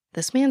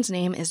 This man's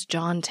name is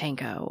John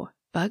Tanko,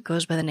 but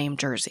goes by the name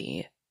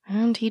Jersey,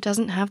 and he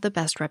doesn't have the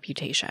best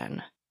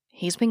reputation.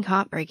 He's been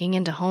caught breaking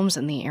into homes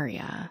in the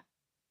area,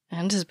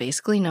 and is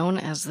basically known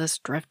as this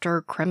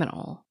drifter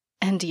criminal.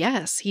 And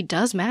yes, he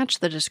does match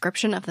the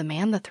description of the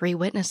man the 3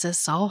 witnesses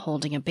saw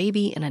holding a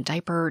baby in a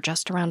diaper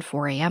just around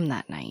 4 a.m.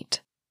 that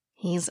night.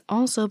 He's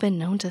also been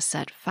known to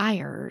set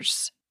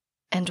fires,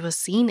 and was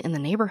seen in the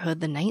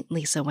neighborhood the night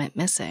Lisa went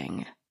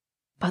missing.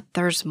 But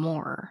there's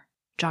more.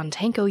 John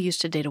Tanko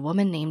used to date a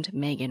woman named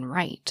Megan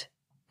Wright.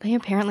 They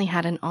apparently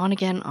had an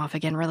on-again,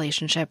 off-again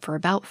relationship for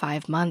about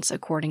 5 months,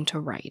 according to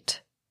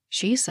Wright.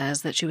 She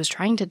says that she was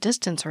trying to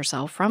distance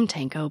herself from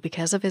Tanko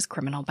because of his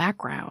criminal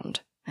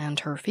background, and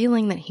her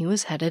feeling that he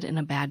was headed in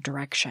a bad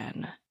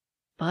direction.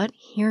 But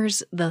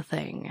here's the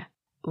thing.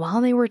 While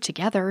they were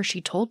together,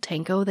 she told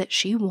Tanko that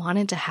she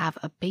wanted to have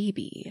a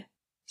baby.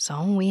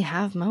 So we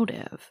have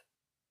motive.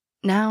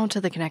 Now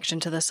to the connection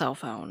to the cell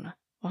phone.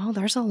 Well,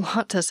 there's a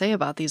lot to say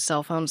about these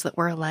cell phones that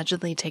were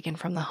allegedly taken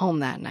from the home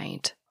that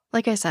night.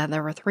 Like I said,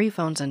 there were 3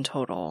 phones in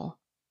total.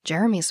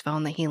 Jeremy's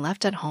phone that he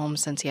left at home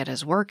since he had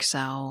his work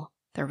cell.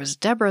 There was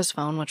Deborah's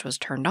phone, which was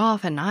turned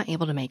off and not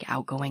able to make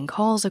outgoing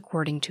calls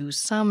according to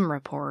some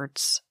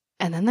reports.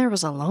 And then there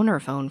was a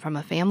loaner phone from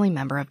a family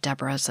member of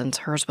Deborah's since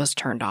hers was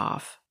turned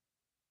off.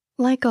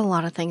 Like a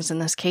lot of things in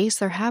this case,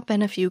 there have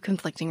been a few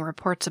conflicting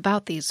reports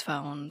about these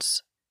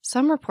phones.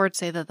 Some reports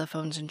say that the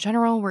phones in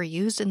general were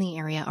used in the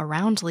area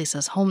around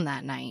Lisa's home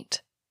that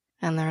night.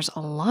 And there's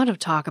a lot of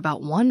talk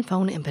about one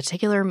phone in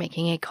particular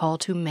making a call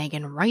to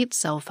Megan Wright's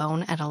cell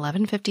phone at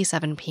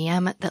 11:57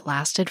 p.m. that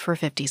lasted for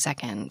 50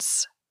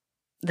 seconds.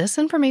 This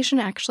information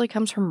actually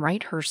comes from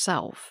Wright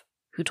herself,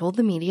 who told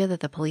the media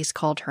that the police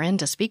called her in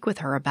to speak with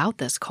her about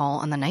this call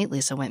on the night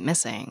Lisa went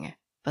missing.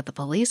 But the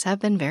police have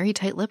been very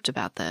tight-lipped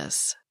about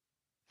this.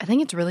 I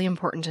think it's really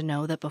important to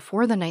know that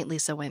before the night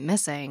Lisa went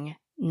missing,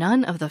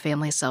 none of the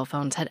family's cell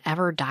phones had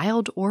ever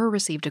dialed or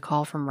received a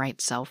call from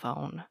Wright's cell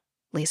phone.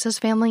 Lisa's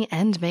family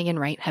and Megan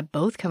Wright had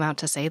both come out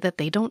to say that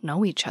they don't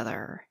know each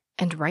other,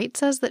 and Wright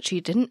says that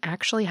she didn't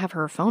actually have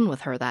her phone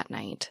with her that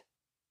night.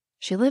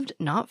 She lived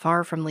not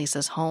far from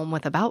Lisa's home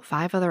with about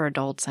 5 other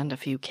adults and a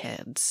few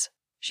kids.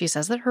 She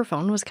says that her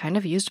phone was kind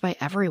of used by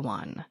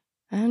everyone,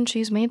 and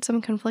she's made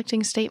some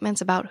conflicting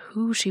statements about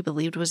who she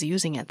believed was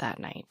using it that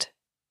night.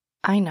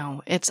 I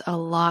know, it's a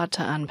lot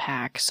to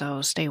unpack,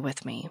 so stay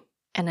with me.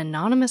 An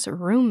anonymous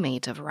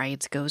roommate of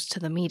Wright's goes to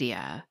the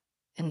media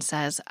and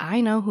says,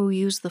 I know who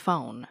used the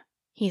phone.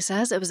 He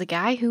says it was a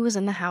guy who was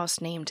in the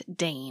house named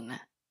Dane.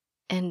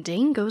 And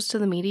Dane goes to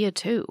the media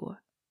too,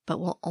 but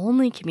will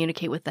only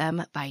communicate with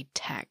them by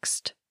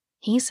text.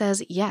 He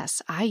says,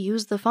 yes, I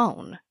used the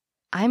phone.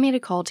 I made a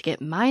call to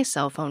get my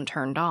cell phone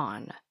turned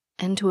on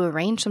and to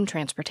arrange some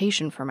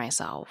transportation for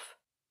myself.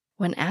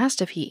 When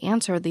asked if he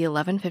answered the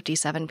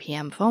 11:57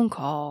 p.m. phone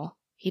call,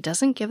 he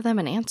doesn't give them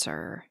an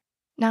answer.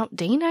 Now,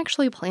 Dane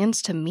actually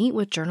plans to meet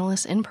with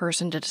journalists in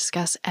person to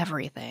discuss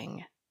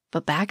everything,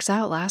 but backs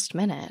out last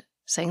minute,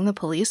 saying the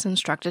police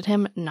instructed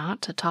him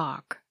not to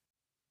talk.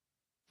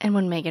 And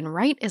when Megan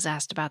Wright is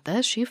asked about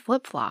this, she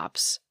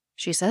flip-flops.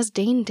 She says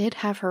Dane did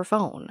have her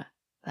phone,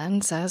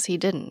 then says he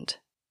didn't.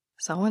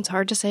 So it's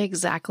hard to say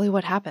exactly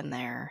what happened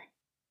there.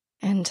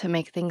 And to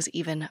make things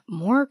even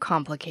more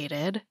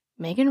complicated,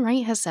 Megan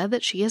Wright has said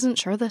that she isn't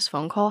sure this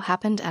phone call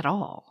happened at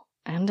all.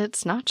 And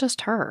it's not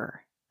just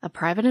her. A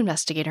private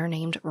investigator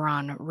named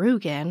Ron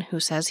Rugen, who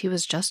says he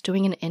was just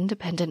doing an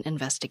independent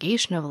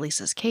investigation of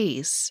Lisa's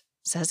case,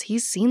 says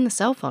he's seen the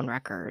cell phone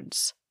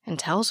records and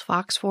tells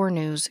Fox 4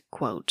 News,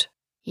 quote,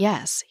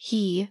 yes,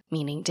 he,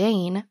 meaning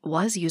Dane,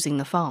 was using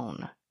the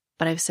phone,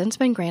 but I've since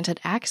been granted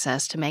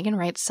access to Megan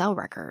Wright's cell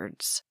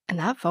records, and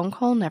that phone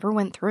call never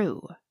went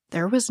through.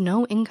 There was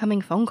no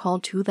incoming phone call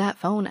to that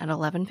phone at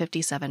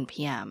 11:57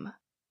 p.m.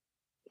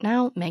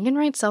 Now, Megan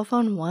Wright's cell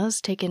phone was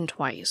taken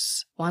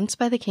twice, once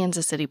by the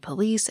Kansas City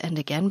police and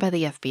again by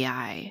the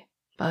FBI.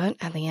 But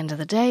at the end of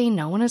the day,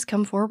 no one has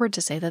come forward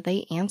to say that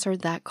they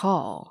answered that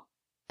call.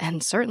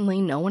 And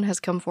certainly no one has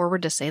come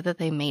forward to say that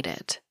they made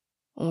it.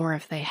 Or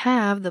if they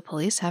have, the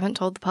police haven't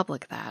told the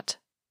public that.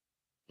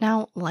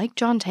 Now, like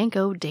John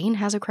Tanko, Dane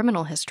has a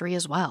criminal history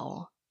as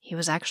well. He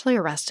was actually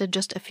arrested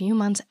just a few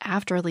months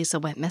after Lisa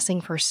went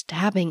missing for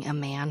stabbing a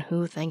man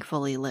who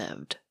thankfully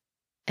lived.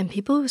 And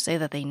people who say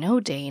that they know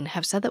Dane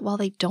have said that while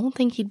they don't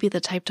think he'd be the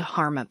type to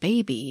harm a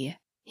baby,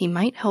 he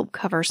might help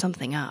cover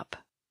something up.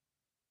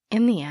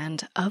 In the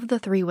end, of the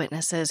 3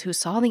 witnesses who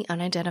saw the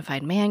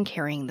unidentified man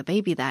carrying the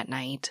baby that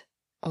night,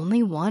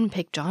 only one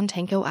picked John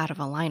Tanko out of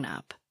a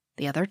lineup.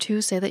 The other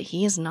 2 say that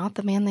he is not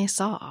the man they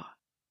saw.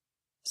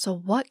 So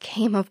what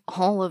came of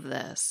all of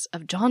this?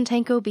 Of John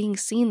Tanko being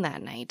seen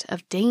that night?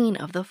 Of Dane,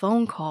 of the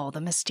phone call,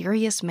 the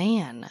mysterious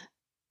man?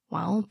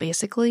 Well,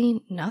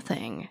 basically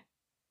nothing.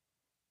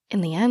 In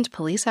the end,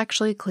 police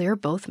actually clear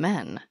both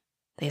men.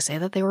 They say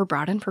that they were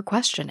brought in for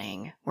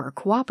questioning, were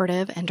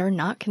cooperative, and are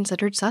not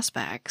considered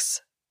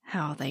suspects.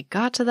 How they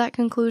got to that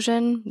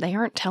conclusion, they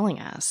aren't telling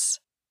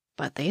us.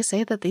 But they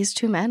say that these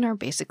 2 men are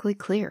basically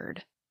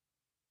cleared.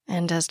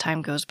 And as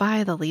time goes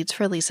by, the leads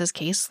for Lisa's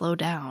case slow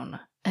down.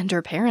 And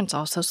her parents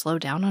also slow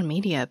down on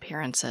media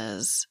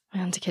appearances,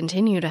 and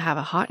continue to have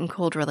a hot and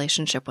cold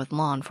relationship with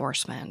law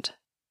enforcement.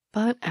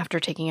 But after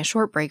taking a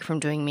short break from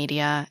doing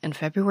media, in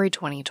February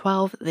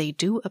 2012, they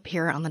do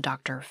appear on the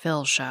Dr.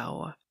 Phil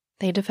show.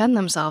 They defend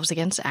themselves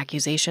against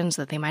accusations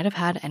that they might have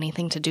had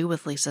anything to do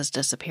with Lisa's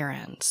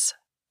disappearance.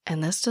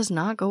 And this does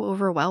not go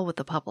over well with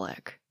the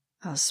public,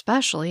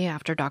 especially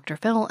after Dr.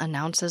 Phil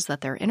announces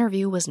that their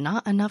interview was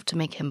not enough to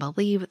make him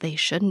believe they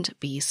shouldn't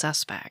be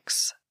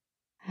suspects.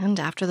 And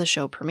after the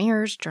show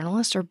premieres,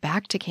 journalists are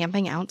back to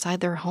camping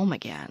outside their home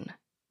again.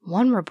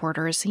 One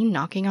reporter is seen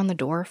knocking on the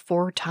door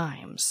 4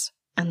 times.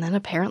 And then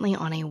apparently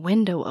on a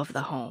window of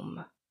the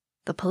home.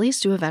 The police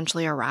do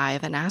eventually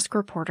arrive and ask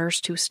reporters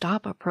to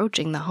stop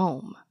approaching the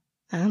home,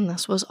 and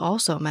this was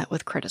also met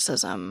with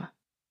criticism.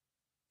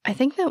 I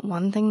think that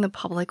one thing the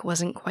public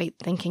wasn't quite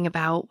thinking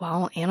about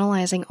while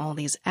analyzing all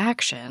these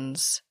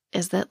actions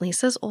is that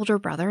Lisa's older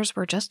brothers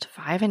were just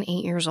 5 and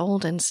 8 years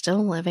old and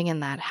still living in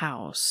that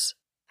house.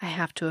 I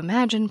have to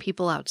imagine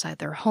people outside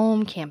their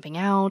home camping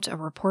out, a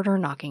reporter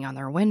knocking on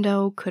their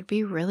window could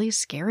be really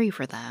scary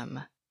for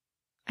them.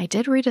 I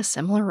did read a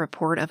similar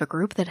report of a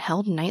group that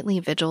held nightly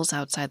vigils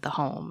outside the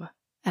home.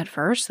 At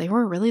first, they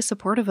were really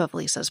supportive of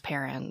Lisa's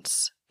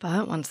parents,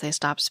 but once they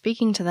stopped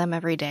speaking to them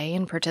every day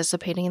and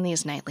participating in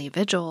these nightly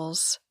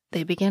vigils,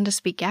 they began to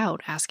speak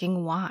out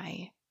asking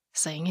why,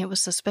 saying it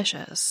was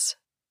suspicious.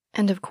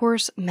 And of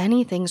course,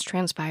 many things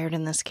transpired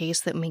in this case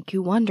that make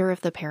you wonder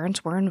if the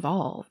parents were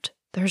involved.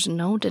 There's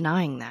no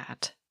denying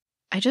that.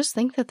 I just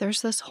think that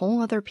there's this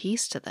whole other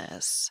piece to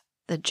this.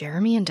 That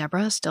Jeremy and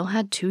Deborah still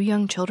had 2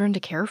 young children to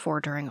care for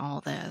during all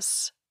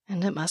this,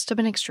 and it must have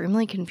been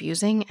extremely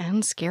confusing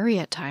and scary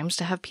at times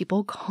to have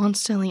people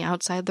constantly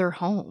outside their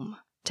home,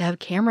 to have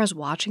cameras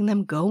watching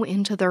them go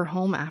into their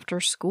home after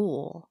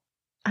school.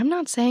 I'm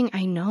not saying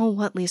I know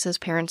what Lisa's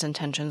parents'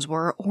 intentions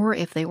were or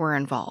if they were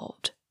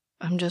involved.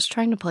 I'm just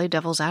trying to play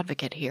devil's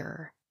advocate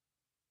here.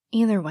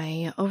 Either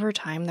way, over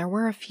time there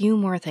were a few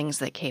more things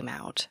that came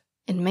out.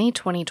 In May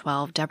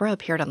 2012, Deborah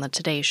appeared on the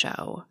Today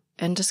Show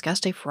and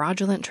discussed a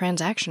fraudulent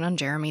transaction on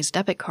Jeremy's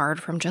debit card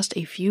from just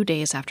a few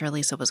days after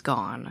Lisa was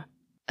gone.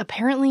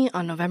 Apparently,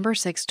 on November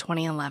 6,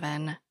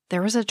 2011,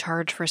 there was a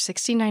charge for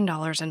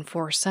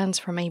 $69.04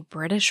 from a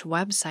British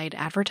website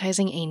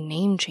advertising a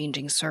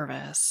name-changing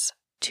service.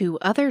 2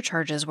 other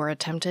charges were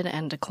attempted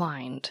and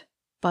declined.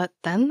 But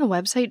then the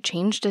website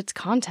changed its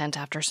content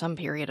after some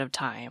period of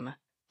time.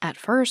 At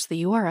first,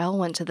 the URL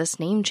went to this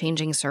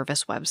name-changing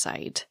service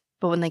website,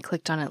 but when they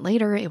clicked on it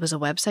later, it was a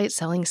website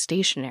selling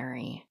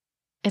stationery.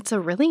 It's a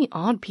really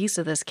odd piece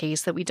of this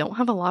case that we don't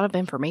have a lot of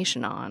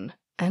information on,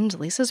 and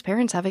Lisa's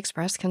parents have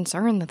expressed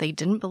concern that they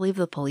didn't believe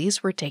the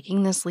police were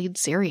taking this lead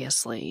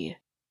seriously.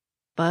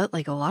 But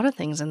like a lot of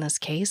things in this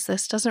case,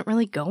 this doesn't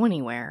really go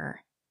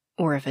anywhere.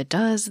 Or if it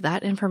does,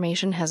 that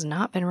information has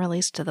not been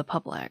released to the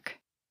public.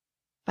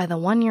 By the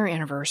 1-year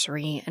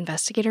anniversary,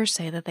 investigators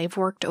say that they've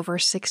worked over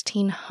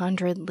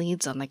 1,600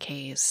 leads on the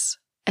case,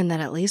 and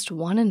that at least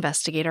 1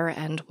 investigator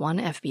and 1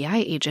 FBI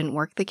agent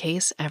work the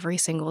case every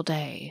single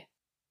day.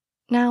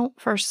 Now,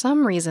 for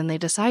some reason, they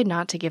decide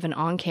not to give an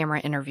on-camera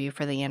interview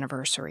for the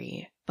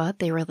anniversary, but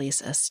they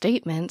release a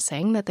statement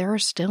saying that there are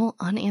still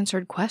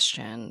unanswered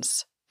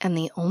questions, and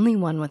the only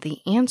one with the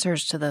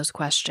answers to those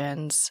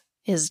questions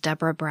is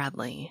Deborah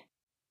Bradley.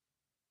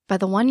 By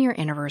the 1-year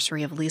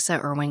anniversary of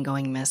Lisa Irwin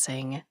going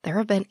missing, there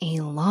have been a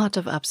lot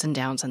of ups and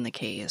downs in the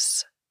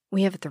case.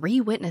 We have 3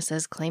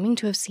 witnesses claiming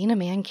to have seen a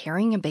man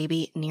carrying a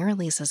baby near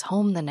Lisa's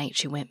home the night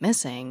she went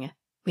missing.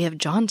 We have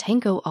John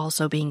Tanko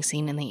also being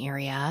seen in the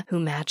area, who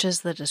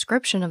matches the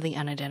description of the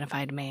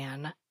unidentified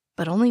man,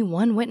 but only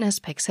 1 witness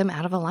picks him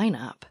out of a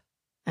lineup.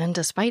 And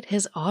despite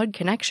his odd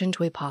connection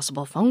to a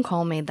possible phone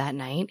call made that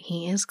night,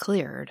 he is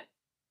cleared.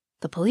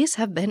 The police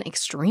have been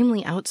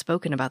extremely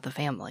outspoken about the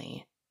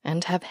family,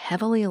 and have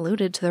heavily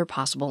alluded to their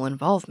possible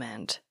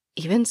involvement,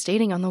 even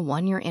stating on the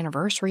 1-year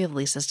anniversary of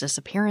Lisa's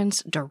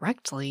disappearance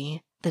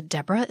directly that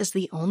Deborah is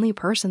the only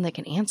person that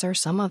can answer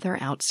some of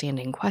their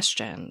outstanding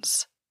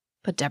questions.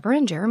 But Deborah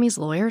and Jeremy's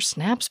lawyer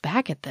snaps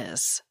back at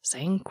this,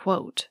 saying,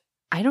 quote,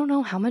 "I don't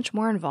know how much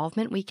more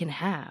involvement we can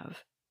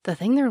have. The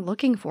thing they're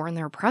looking for in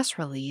their press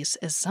release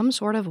is some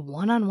sort of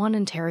one-on-one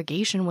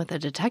interrogation with a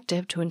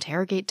detective to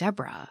interrogate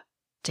Deborah,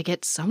 to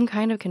get some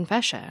kind of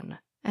confession.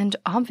 And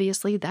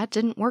obviously that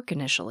didn't work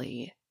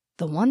initially.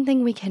 The one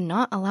thing we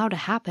cannot allow to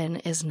happen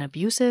is an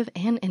abusive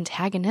and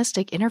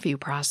antagonistic interview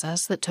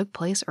process that took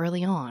place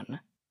early on."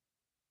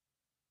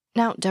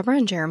 Now, Deborah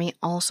and Jeremy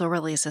also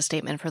released a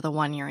statement for the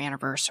 1-year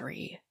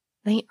anniversary.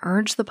 They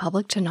urge the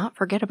public to not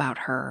forget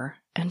about her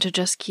and to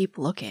just keep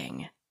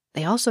looking.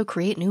 They also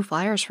create new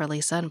flyers for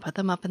Lisa and put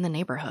them up in the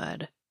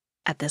neighborhood.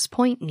 At this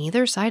point,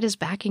 neither side is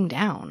backing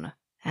down.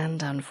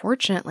 And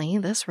unfortunately,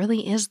 this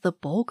really is the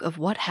bulk of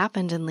what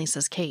happened in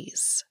Lisa's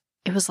case.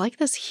 It was like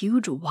this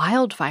huge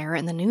wildfire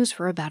in the news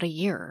for about a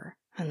year.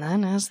 And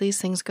then as these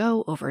things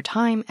go, over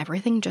time,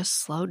 everything just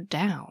slowed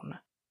down.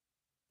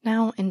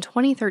 Now, in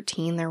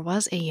 2013, there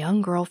was a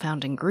young girl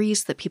found in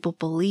Greece that people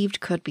believed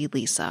could be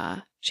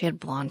Lisa. She had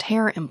blonde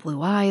hair and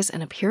blue eyes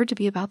and appeared to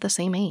be about the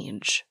same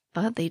age.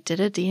 But they did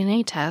a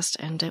DNA test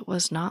and it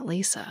was not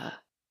Lisa.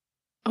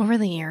 Over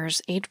the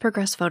years,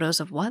 age-progressed photos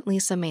of what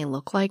Lisa may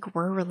look like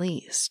were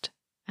released,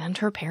 and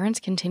her parents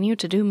continued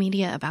to do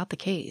media about the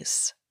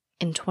case.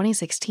 In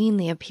 2016,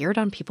 they appeared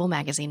on People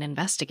magazine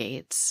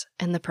Investigates,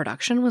 and the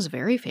production was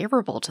very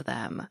favorable to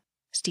them.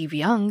 Steve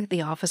Young,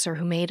 the officer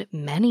who made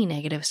many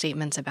negative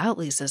statements about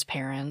Lisa's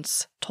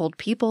parents, told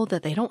People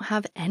that they don't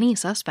have any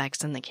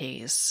suspects in the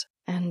case,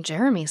 and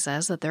Jeremy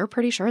says that they're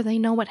pretty sure they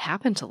know what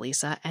happened to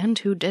Lisa and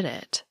who did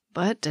it,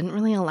 but didn't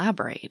really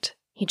elaborate.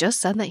 He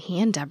just said that he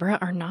and Deborah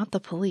are not the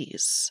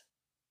police.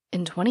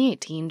 In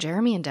 2018,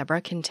 Jeremy and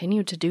Deborah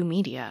continued to do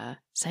media,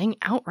 saying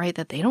outright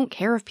that they don't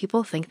care if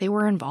people think they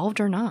were involved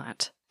or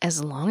not,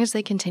 as long as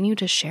they continue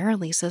to share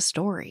Lisa's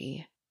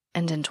story.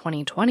 And in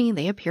 2020,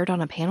 they appeared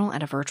on a panel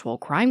at a virtual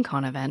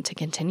CrimeCon event to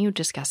continue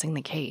discussing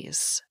the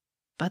case.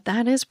 But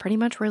that is pretty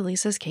much where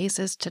Lisa's case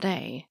is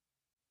today.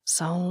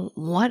 So,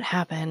 what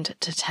happened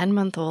to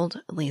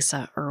 10-month-old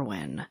Lisa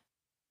Irwin?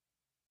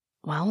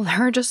 Well,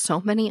 there are just so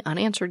many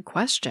unanswered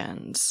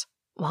questions.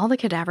 While the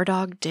cadaver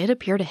dog did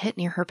appear to hit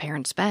near her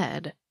parents'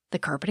 bed, the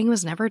carpeting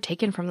was never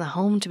taken from the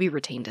home to be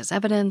retained as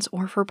evidence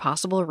or for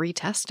possible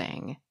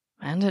retesting,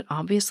 and it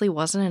obviously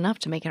wasn't enough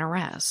to make an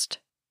arrest.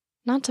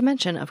 Not to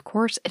mention, of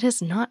course, it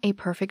is not a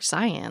perfect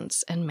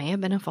science and may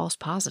have been a false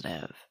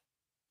positive.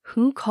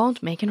 Who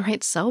called Megan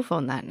Wright's cell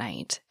phone that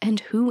night, and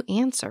who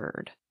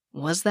answered?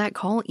 Was that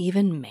call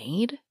even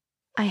made?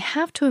 I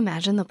have to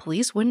imagine the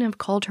police wouldn't have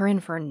called her in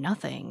for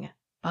nothing.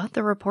 But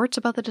the reports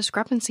about the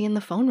discrepancy in the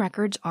phone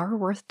records are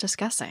worth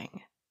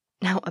discussing.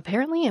 Now,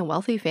 apparently a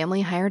wealthy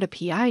family hired a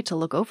PI to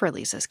look over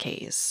Lisa's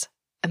case,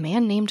 a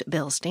man named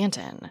Bill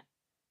Stanton.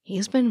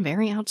 He's been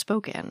very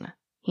outspoken.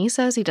 He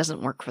says he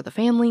doesn't work for the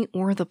family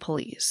or the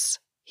police.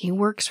 He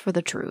works for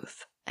the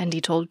truth, and he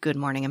told Good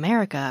Morning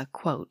America,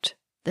 quote,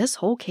 "This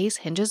whole case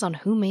hinges on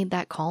who made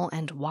that call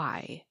and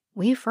why.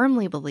 We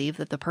firmly believe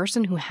that the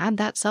person who had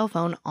that cell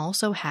phone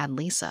also had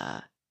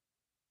Lisa."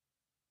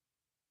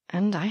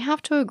 And I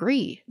have to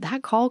agree,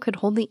 that call could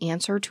hold the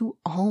answer to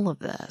all of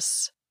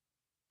this.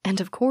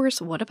 And of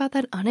course, what about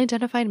that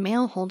unidentified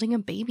male holding a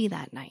baby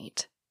that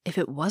night? If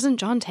it wasn't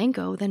John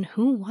Tanko, then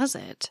who was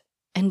it?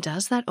 And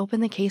does that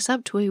open the case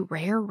up to a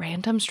rare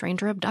random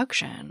stranger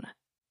abduction?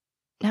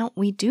 Now, Now,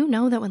 we do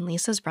know that when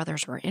Lisa's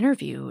brothers were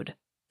interviewed,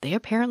 they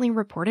apparently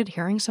reported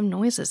hearing some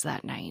noises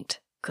that night.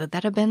 Could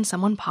that have been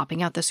someone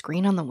popping out the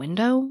screen on the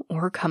window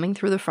or coming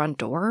through the front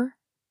door?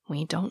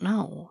 We don't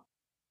know.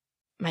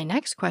 My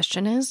next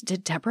question is,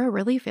 did Deborah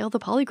really fail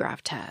the polygraph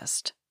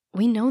test?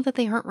 We know that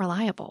they aren't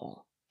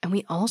reliable, and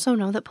we also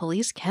know that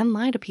police can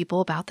lie to people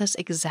about this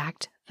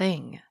exact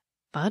thing.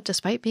 But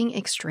despite being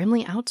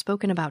extremely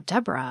outspoken about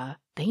Deborah,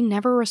 they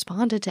never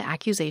responded to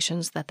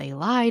accusations that they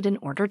lied in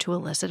order to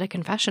elicit a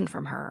confession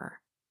from her.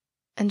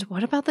 And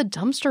what about the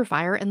dumpster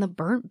fire and the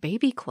burnt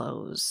baby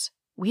clothes?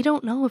 We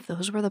don't know if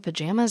those were the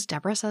pajamas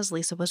Deborah says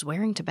Lisa was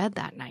wearing to bed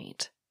that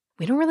night.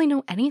 We don't really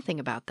know anything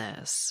about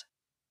this.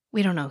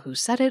 We don't know who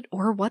said it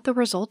or what the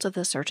results of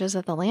the searches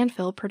at the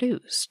landfill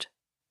produced.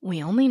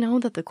 We only know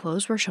that the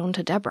clothes were shown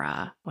to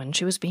Deborah when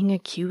she was being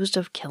accused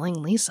of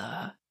killing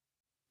Lisa.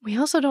 We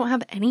also don't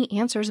have any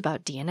answers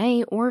about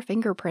DNA or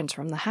fingerprints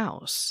from the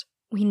house.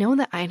 We know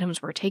that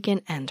items were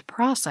taken and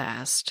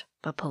processed,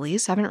 but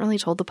police haven't really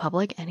told the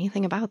public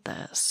anything about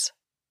this.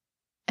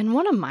 And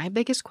one of my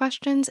biggest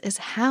questions is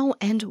how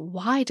and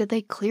why did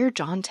they clear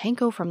John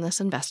Tanko from this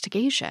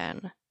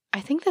investigation? I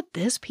think that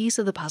this piece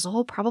of the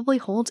puzzle probably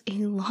holds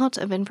a lot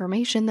of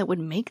information that would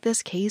make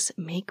this case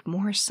make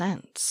more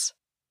sense.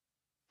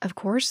 Of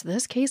course,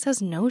 this case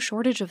has no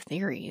shortage of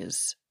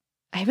theories.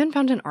 I even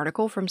found an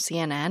article from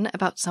CNN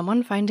about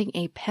someone finding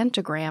a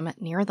pentagram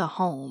near the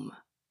home.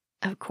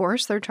 Of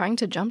course, they're trying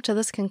to jump to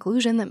this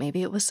conclusion that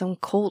maybe it was some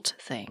cult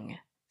thing,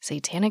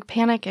 satanic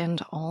panic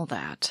and all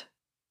that.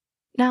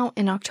 Now,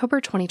 in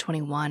October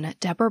 2021,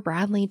 Deborah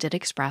Bradley did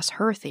express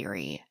her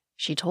theory.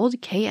 She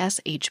told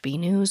KSHB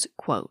News,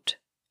 quote,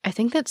 "I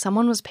think that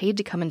someone was paid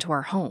to come into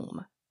our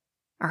home.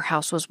 Our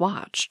house was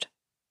watched,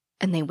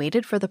 and they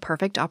waited for the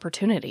perfect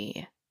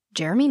opportunity.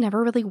 Jeremy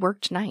never really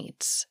worked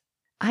nights.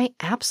 I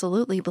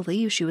absolutely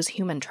believe she was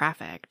human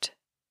trafficked."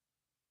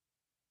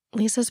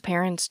 Lisa's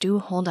parents do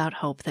hold out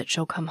hope that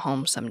she'll come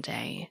home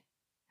someday,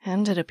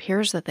 and it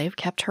appears that they've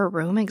kept her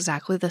room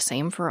exactly the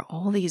same for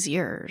all these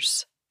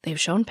years. They've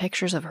shown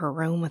pictures of her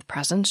room with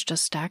presents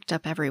just stacked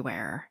up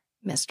everywhere.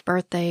 Missed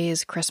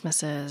birthdays,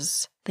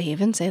 Christmases. They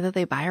even say that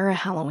they buy her a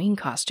Halloween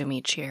costume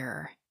each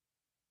year.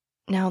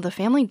 Now, the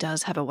family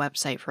does have a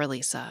website for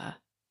Lisa,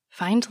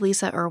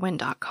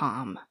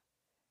 findlisairwin.com,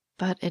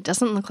 but it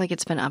doesn't look like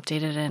it's been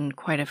updated in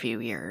quite a few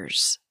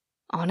years.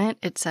 On it,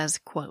 it says,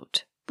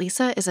 quote,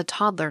 "Lisa is a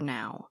toddler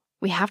now.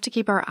 We have to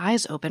keep our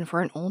eyes open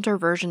for an older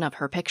version of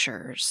her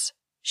pictures.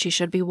 She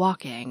should be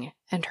walking,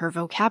 and her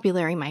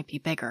vocabulary might be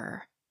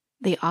bigger.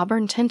 The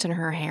auburn tint in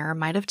her hair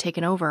might have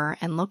taken over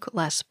and look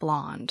less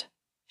blonde.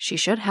 She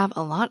should have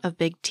a lot of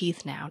big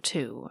teeth now,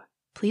 too.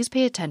 Please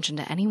pay attention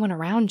to anyone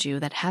around you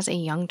that has a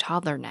young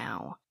toddler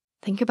now.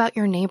 Think about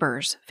your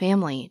neighbors,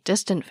 family,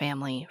 distant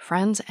family,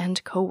 friends,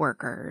 and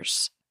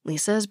coworkers.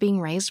 Lisa is being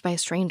raised by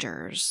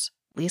strangers.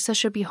 Lisa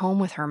should be home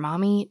with her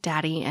mommy,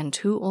 daddy, and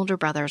 2 older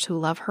brothers who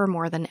love her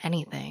more than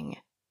anything.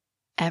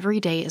 Every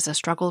day is a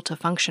struggle to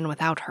function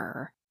without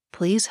her.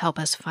 Please help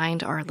us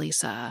find our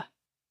Lisa."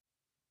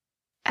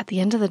 At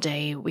the end of the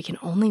day, we can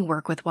only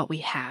work with what we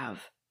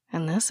have,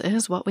 and this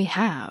is what we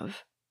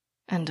have.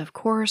 And of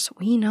course,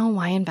 we know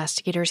why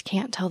investigators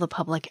can't tell the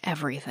public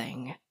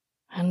everything,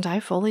 and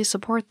I fully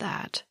support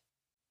that.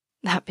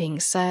 That being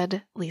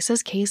said,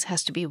 Lisa's case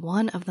has to be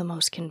one of the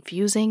most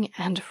confusing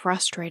and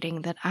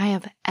frustrating that I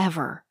have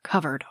ever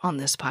covered on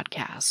this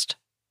podcast.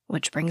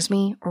 Which brings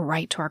me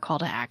right to our call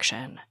to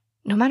action.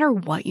 No matter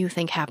what you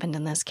think happened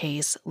in this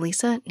case,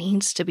 Lisa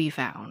needs to be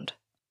found.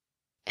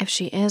 If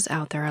she is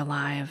out there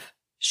alive,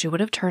 she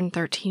would have turned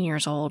 13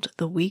 years old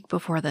the week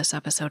before this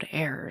episode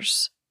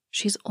airs.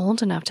 She's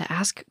old enough to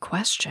ask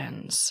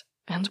questions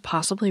and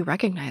possibly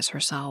recognize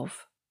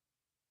herself.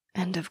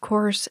 And of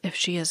course, if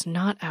she is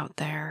not out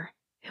there,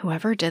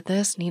 whoever did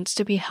this needs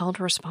to be held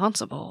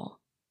responsible.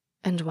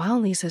 And while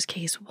Lisa's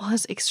case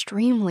was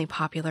extremely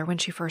popular when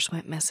she first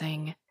went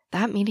missing,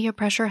 that media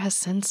pressure has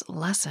since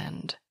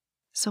lessened.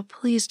 So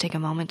please take a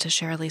moment to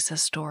share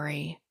Lisa's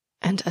story,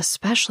 and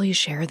especially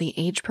share the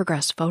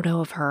age-progressed photo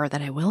of her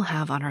that I will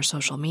have on our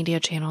social media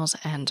channels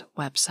and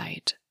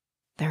website.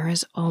 There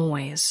is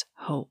always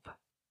hope.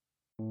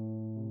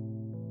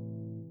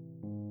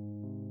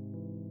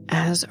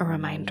 As a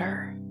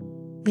reminder,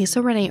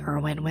 Lisa Renee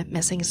Irwin went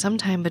missing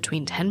sometime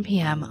between 10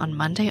 p.m. on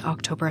Monday,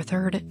 October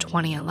 3rd,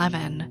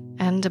 2011,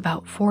 and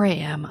about 4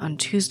 a.m. on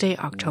Tuesday,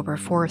 October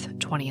 4th,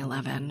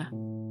 2011.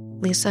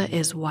 Lisa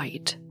is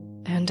white,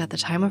 and at the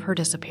time of her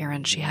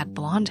disappearance, she had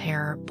blonde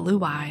hair,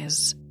 blue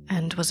eyes,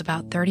 and was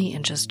about 30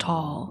 inches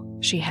tall.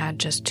 She had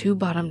just 2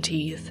 bottom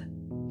teeth,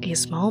 a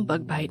small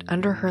bug bite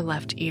under her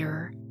left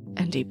ear,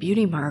 and a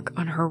beauty mark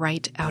on her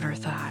right outer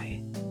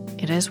thigh.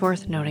 It is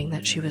worth noting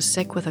that she was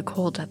sick with a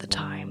cold at the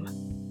time,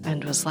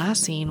 and was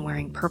last seen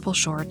wearing purple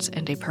shorts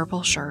and a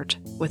purple shirt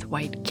with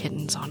white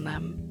kittens on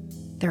them.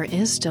 There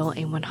is still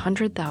a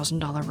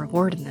 $100,000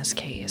 reward in this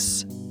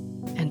case,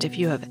 and if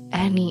you have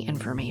any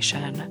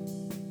information,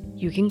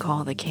 you can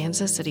call the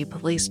Kansas City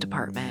Police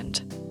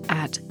Department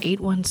at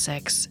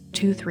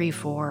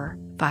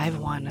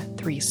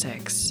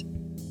 816-234-5136.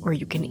 or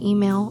you can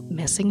email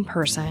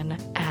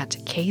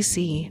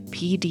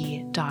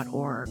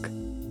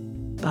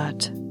missingperson@kcpd.org.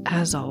 But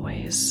as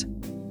always,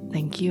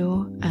 thank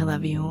you, I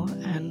love you,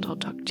 and I'll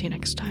talk to you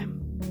next time.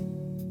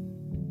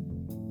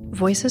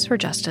 Voices for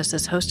Justice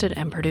is hosted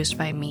and produced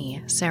by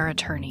me, Sarah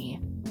Turney,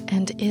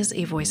 and is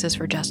a Voices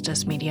for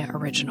Justice media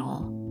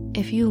original.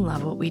 If you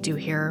love what we do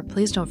here,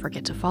 please don't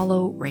forget to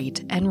follow,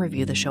 rate, and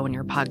review the show in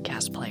your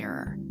podcast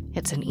player.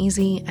 It's an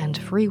easy and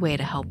free way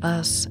to help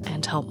us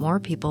and help more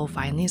people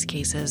find these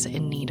cases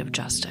in need of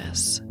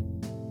justice.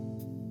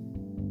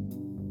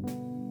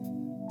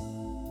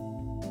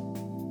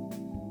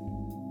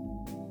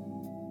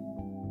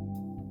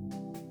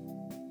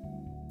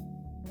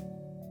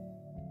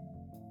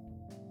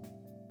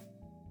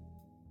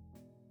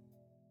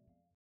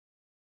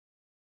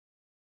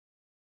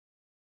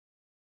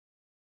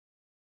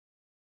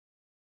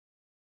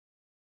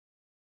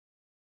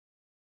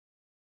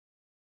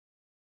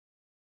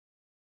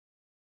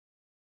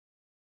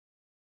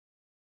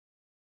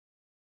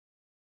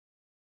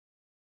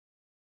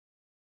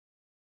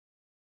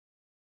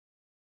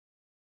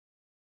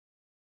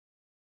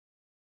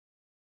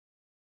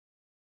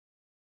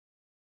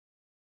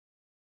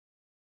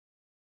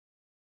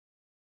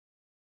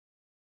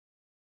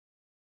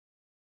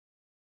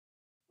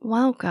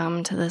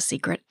 Welcome to the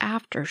Secret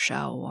After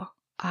Show.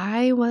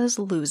 I was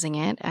losing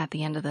it at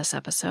the end of this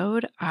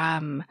episode.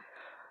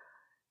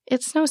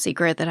 It's no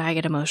secret that I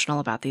get emotional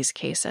about these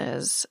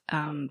cases,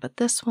 but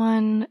this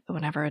one,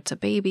 whenever it's a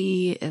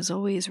baby, is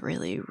always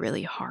really,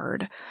 really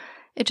hard.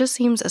 It just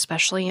seems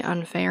especially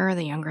unfair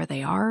the younger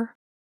they are.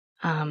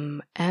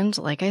 And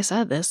like I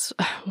said, this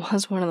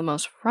was one of the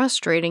most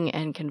frustrating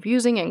and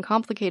confusing and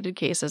complicated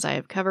cases I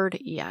have covered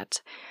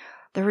yet.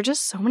 There were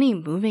just so many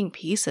moving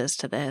pieces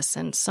to this,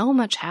 and so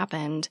much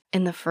happened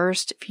in the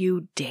first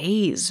few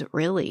days,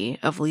 really,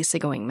 of Lisa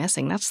going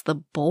missing. That's the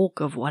bulk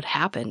of what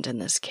happened in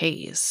this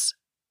case.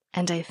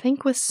 And I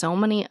think with so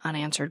many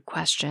unanswered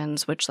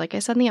questions, which, like I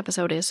said in the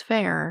episode, is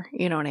fair,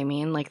 you know what I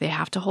mean? Like, they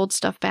have to hold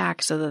stuff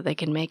back so that they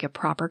can make a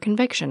proper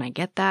conviction. I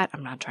get that.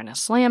 I'm not trying to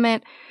slam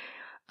it.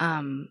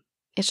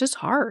 It's just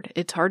hard.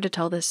 It's hard to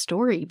tell this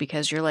story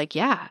because you're like,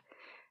 yeah,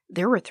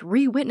 there were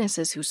 3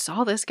 witnesses who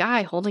saw this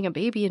guy holding a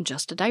baby in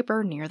just a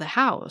diaper near the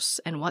house.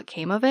 And what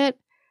came of it?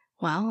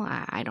 Well,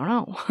 I don't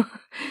know.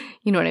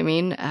 You know what I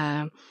mean?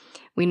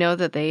 We know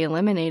that they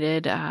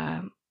eliminated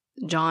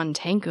John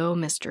Tanko,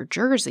 Mr.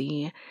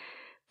 Jersey,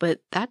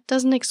 but that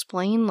doesn't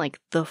explain, like,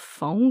 the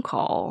phone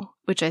call,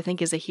 which I think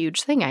is a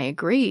huge thing. I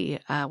agree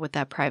with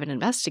that private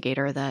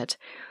investigator that,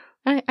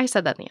 I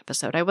said that in the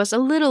episode. I was a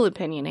little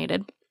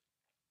opinionated.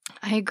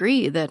 I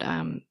agree that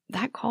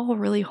that call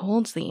really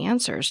holds the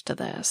answers to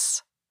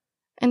this.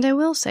 And I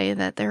will say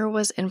that there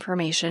was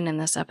information in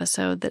this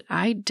episode that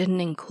I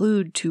didn't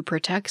include to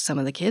protect some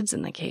of the kids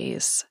in the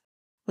case.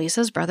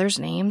 Lisa's brothers'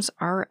 names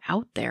are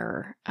out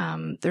there.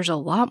 There's a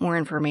lot more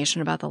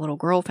information about the little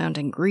girl found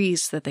in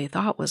Greece that they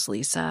thought was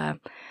Lisa.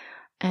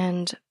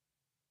 And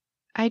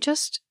I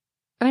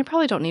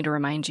probably don't need to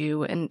remind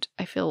you, and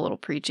I feel a little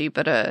preachy,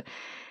 but,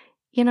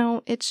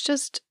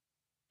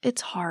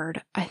 it's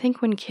hard. I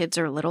think when kids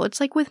are little, it's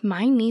like with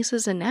my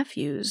nieces and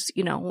nephews,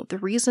 the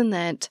reason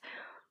that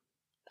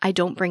I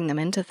don't bring them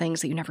into things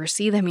that you never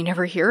see them, you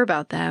never hear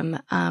about them,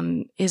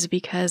 is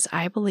because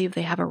I believe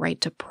they have a right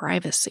to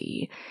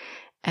privacy.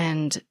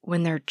 And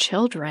when they're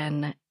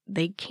children,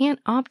 they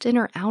can't opt in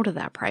or out of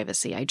that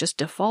privacy. I just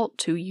default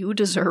to you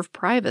deserve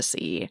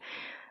privacy.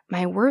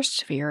 My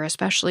worst fear,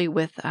 especially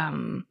with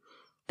the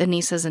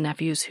nieces and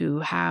nephews who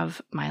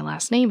have my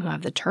last name, who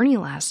have the Turney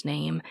last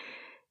name,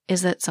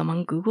 is that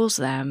someone Googles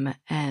them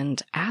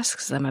and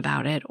asks them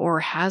about it or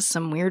has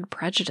some weird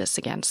prejudice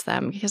against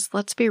them. Because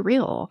let's be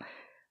real,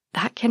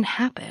 that can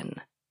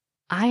happen.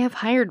 I have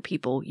hired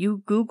people.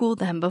 You Google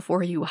them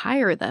before you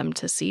hire them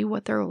to see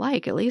what they're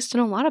like, at least in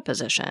a lot of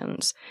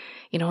positions.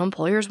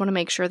 Employers want to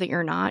make sure that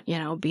you're not,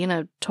 being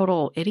a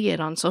total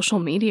idiot on social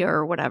media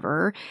or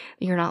whatever.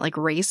 You're not like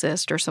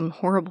racist or some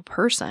horrible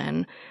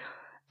person.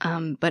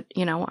 But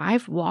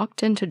I've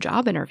walked into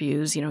job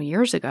interviews,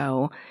 years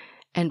ago,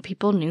 and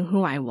people knew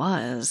who I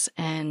was,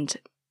 and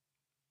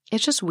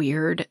it's just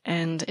weird.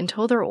 And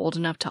until they're old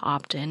enough to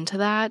opt into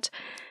that,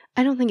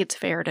 I don't think it's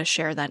fair to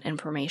share that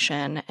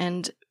information.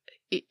 And,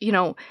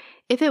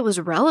 if it was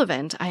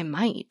relevant, I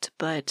might,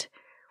 but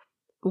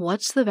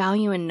what's the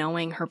value in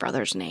knowing her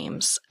brother's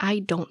names? I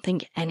don't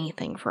think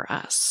anything for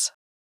us.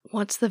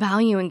 What's the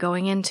value in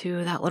going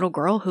into that little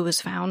girl who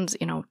was found,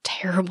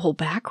 terrible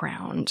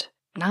background?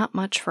 Not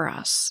much for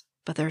us.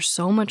 But there's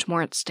so much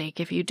more at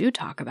stake if you do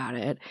talk about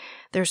it.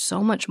 There's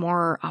so much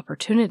more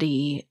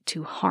opportunity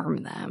to harm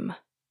them.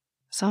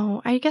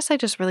 So I guess I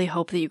just really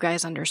hope that you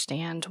guys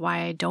understand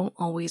why I don't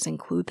always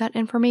include that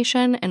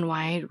information and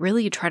why I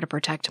really try to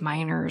protect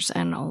minors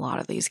in a lot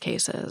of these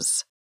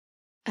cases.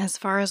 As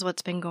far as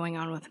what's been going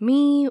on with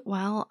me,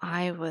 well,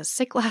 I was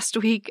sick last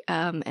week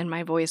and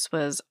my voice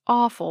was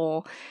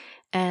awful.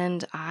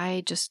 And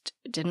I just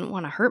didn't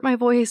want to hurt my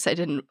voice.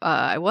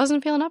 I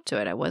wasn't feeling up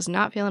to it. I was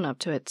not feeling up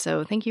to it.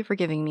 So thank you for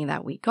giving me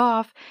that week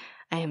off.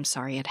 I am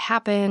sorry it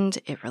happened.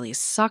 It really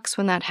sucks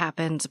when that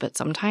happens, but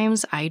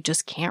sometimes I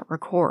just can't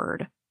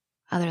record.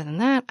 Other than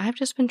that, I've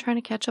just been trying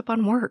to catch up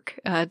on work,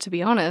 to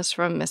be honest,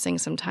 from missing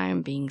some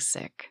time being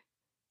sick.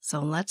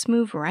 So let's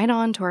move right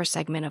on to our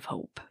segment of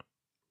hope.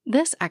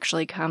 This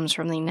actually comes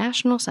from the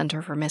National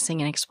Center for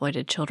Missing and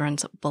Exploited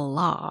Children's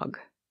blog.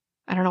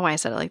 I don't know why I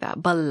said it like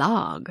that,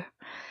 blog.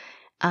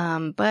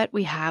 But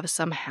we have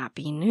some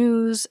happy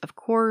news, of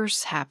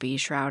course, happy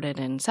shrouded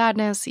in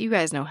sadness. You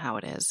guys know how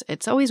it is.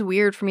 It's always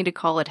weird for me to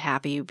call it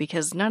happy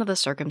because none of the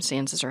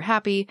circumstances are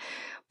happy,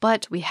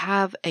 but we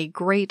have a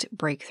great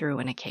breakthrough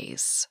in a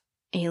case.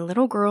 A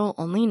little girl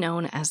only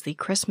known as the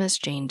Christmas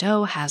Jane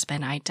Doe has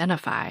been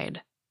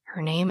identified.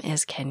 Her name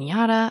is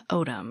Kenyatta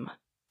Odom.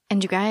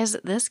 And you guys,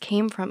 this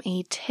came from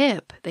a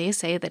tip. They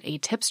say that a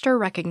tipster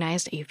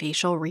recognized a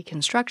facial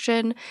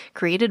reconstruction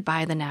created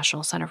by the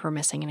National Center for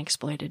Missing and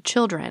Exploited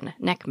Children,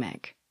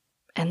 NCMEC.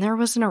 And there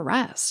was an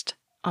arrest.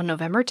 On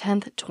November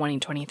 10th,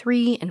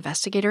 2023,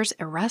 investigators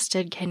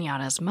arrested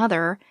Kenyatta's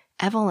mother,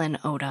 Evelyn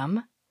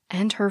Odom,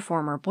 and her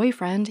former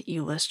boyfriend,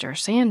 Ulysses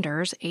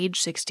Sanders,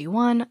 age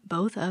 61,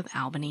 both of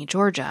Albany,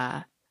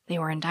 Georgia. They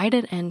were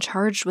indicted and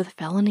charged with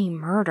felony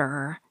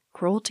murder,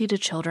 cruelty to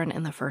children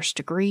in the first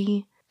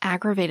degree,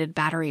 aggravated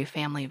battery of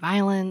family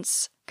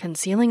violence,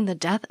 concealing the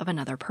death of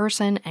another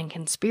person, and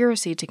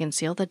conspiracy to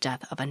conceal the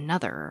death of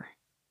another.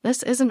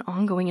 This is an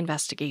ongoing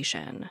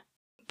investigation,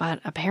 but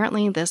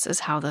apparently this is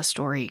how the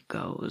story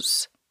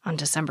goes. On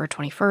December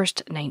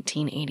 21st,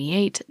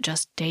 1988,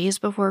 just days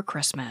before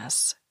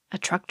Christmas, a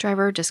truck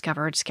driver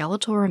discovered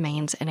skeletal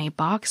remains in a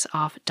box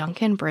off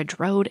Duncan Bridge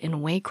Road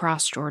in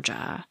Waycross,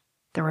 Georgia.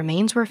 The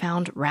remains were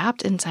found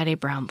wrapped inside a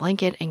brown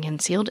blanket and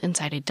concealed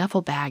inside a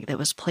duffel bag that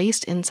was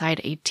placed inside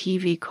a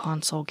TV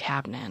console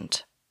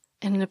cabinet.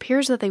 And it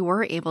appears that they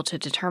were able to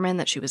determine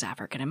that she was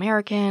African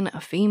American, a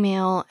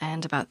female,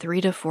 and about 3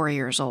 to 4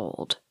 years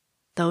old,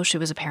 though she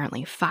was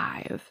apparently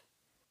 5.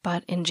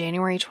 But in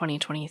January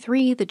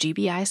 2023, the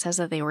GBI says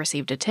that they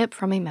received a tip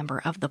from a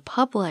member of the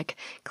public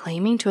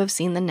claiming to have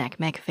seen the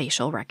NCMEC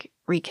facial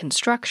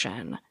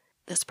reconstruction.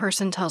 This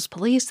person tells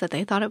police that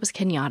they thought it was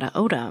Kenyatta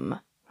Odom,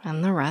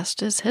 and the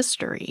rest is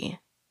history.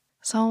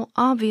 So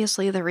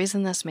obviously the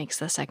reason this makes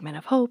the segment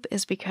of hope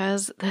is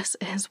because this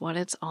is what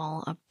it's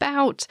all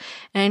about.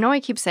 And I know I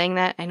keep saying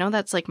that. I know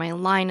that's like my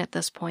line at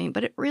this point,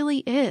 but it really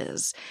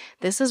is.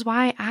 This is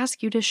why I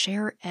ask you to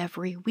share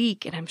every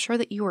week. And I'm sure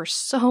that you are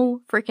so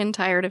freaking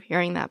tired of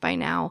hearing that by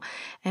now.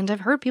 And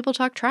I've heard people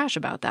talk trash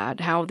about that,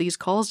 how these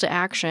calls to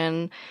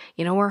action,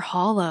 are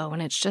hollow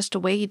and it's just a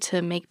way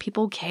to make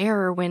people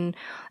care when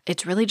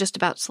it's really just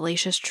about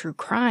salacious true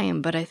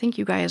crime. But I think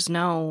you guys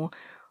know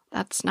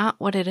that's not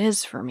what it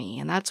is for me,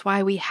 and that's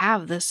why we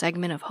have this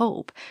segment of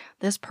hope.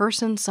 This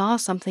person saw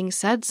something,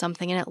 said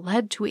something, and it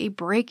led to a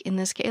break in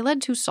this case. It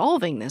led to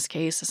solving this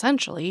case,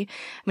 essentially.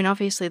 I mean,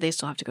 obviously, they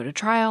still have to go to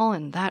trial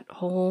and that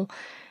whole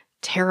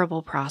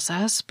terrible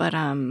process, but,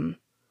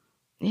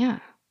 yeah.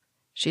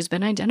 She's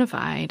been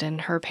identified,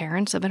 and her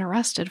parents have been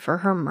arrested for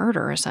her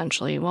murder,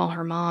 essentially. Well,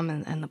 her mom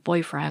and the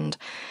boyfriend.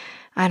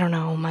 I don't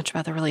know much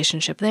about the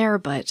relationship there,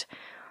 but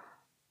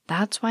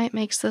that's why it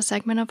makes the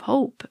segment of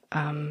hope.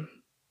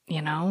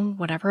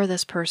 Whatever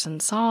this person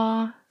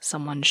saw,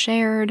 someone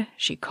shared,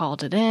 she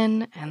called it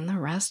in, and the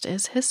rest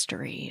is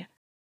history.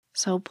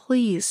 So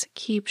please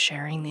keep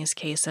sharing these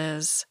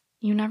cases.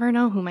 You never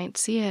know who might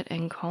see it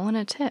and call in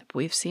a tip.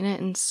 We've seen it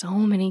in so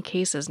many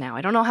cases now.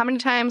 I don't know how many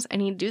times I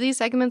need to do these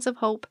segments of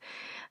hope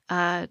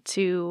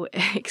to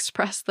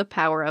express the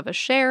power of a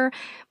share,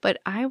 but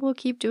I will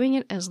keep doing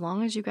it as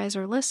long as you guys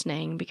are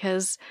listening,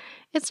 because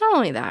it's not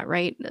only that,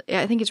 right?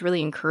 I think it's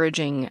really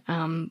encouraging.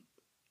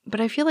 But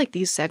I feel like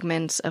these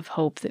segments of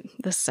hope,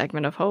 this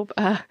segment of hope,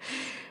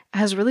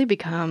 has really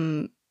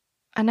become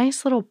a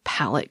nice little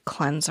palate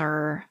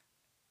cleanser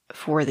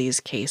for these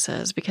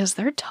cases because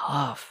they're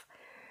tough.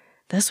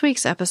 This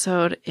week's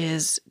episode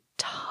is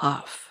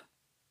tough.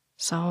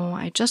 So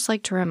I'd just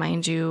like to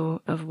remind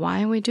you of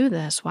why we do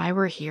this, why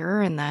we're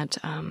here, and that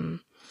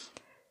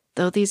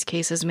though these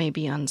cases may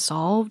be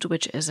unsolved,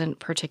 which isn't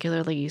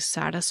particularly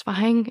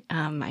satisfying,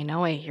 I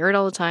know I hear it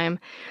all the time,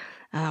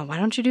 why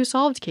don't you do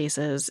solved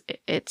cases?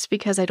 It's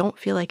because I don't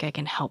feel like I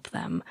can help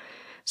them.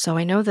 So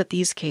I know that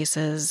these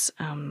cases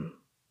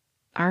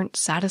aren't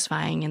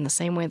satisfying in the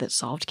same way that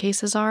solved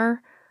cases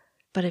are,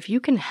 but if you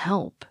can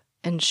help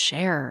and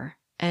share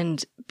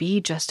and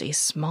be just a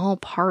small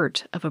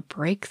part of a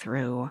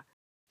breakthrough,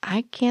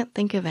 I can't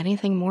think of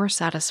anything more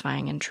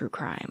satisfying in true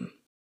crime.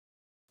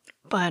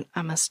 But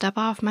I'm going to step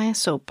off my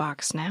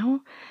soapbox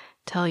now,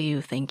 tell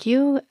you thank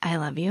you, I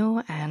love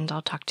you, and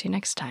I'll talk to you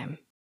next time.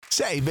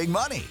 Save big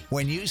money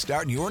when you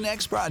start your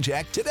next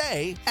project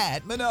today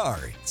at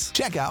Menards.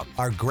 Check out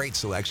our great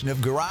selection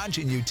of garage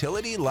and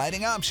utility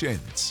lighting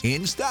options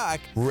in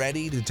stock,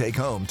 ready to take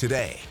home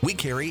today. We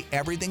carry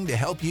everything to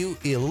help you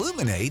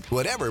illuminate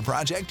whatever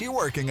project you're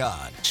working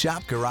on.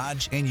 Shop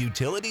garage and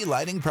utility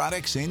lighting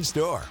products in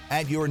store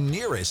at your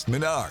nearest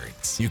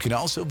Menards. You can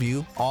also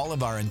view all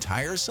of our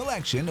entire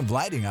selection of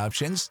lighting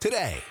options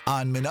today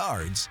on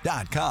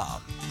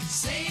Menards.com.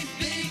 Save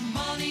big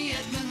money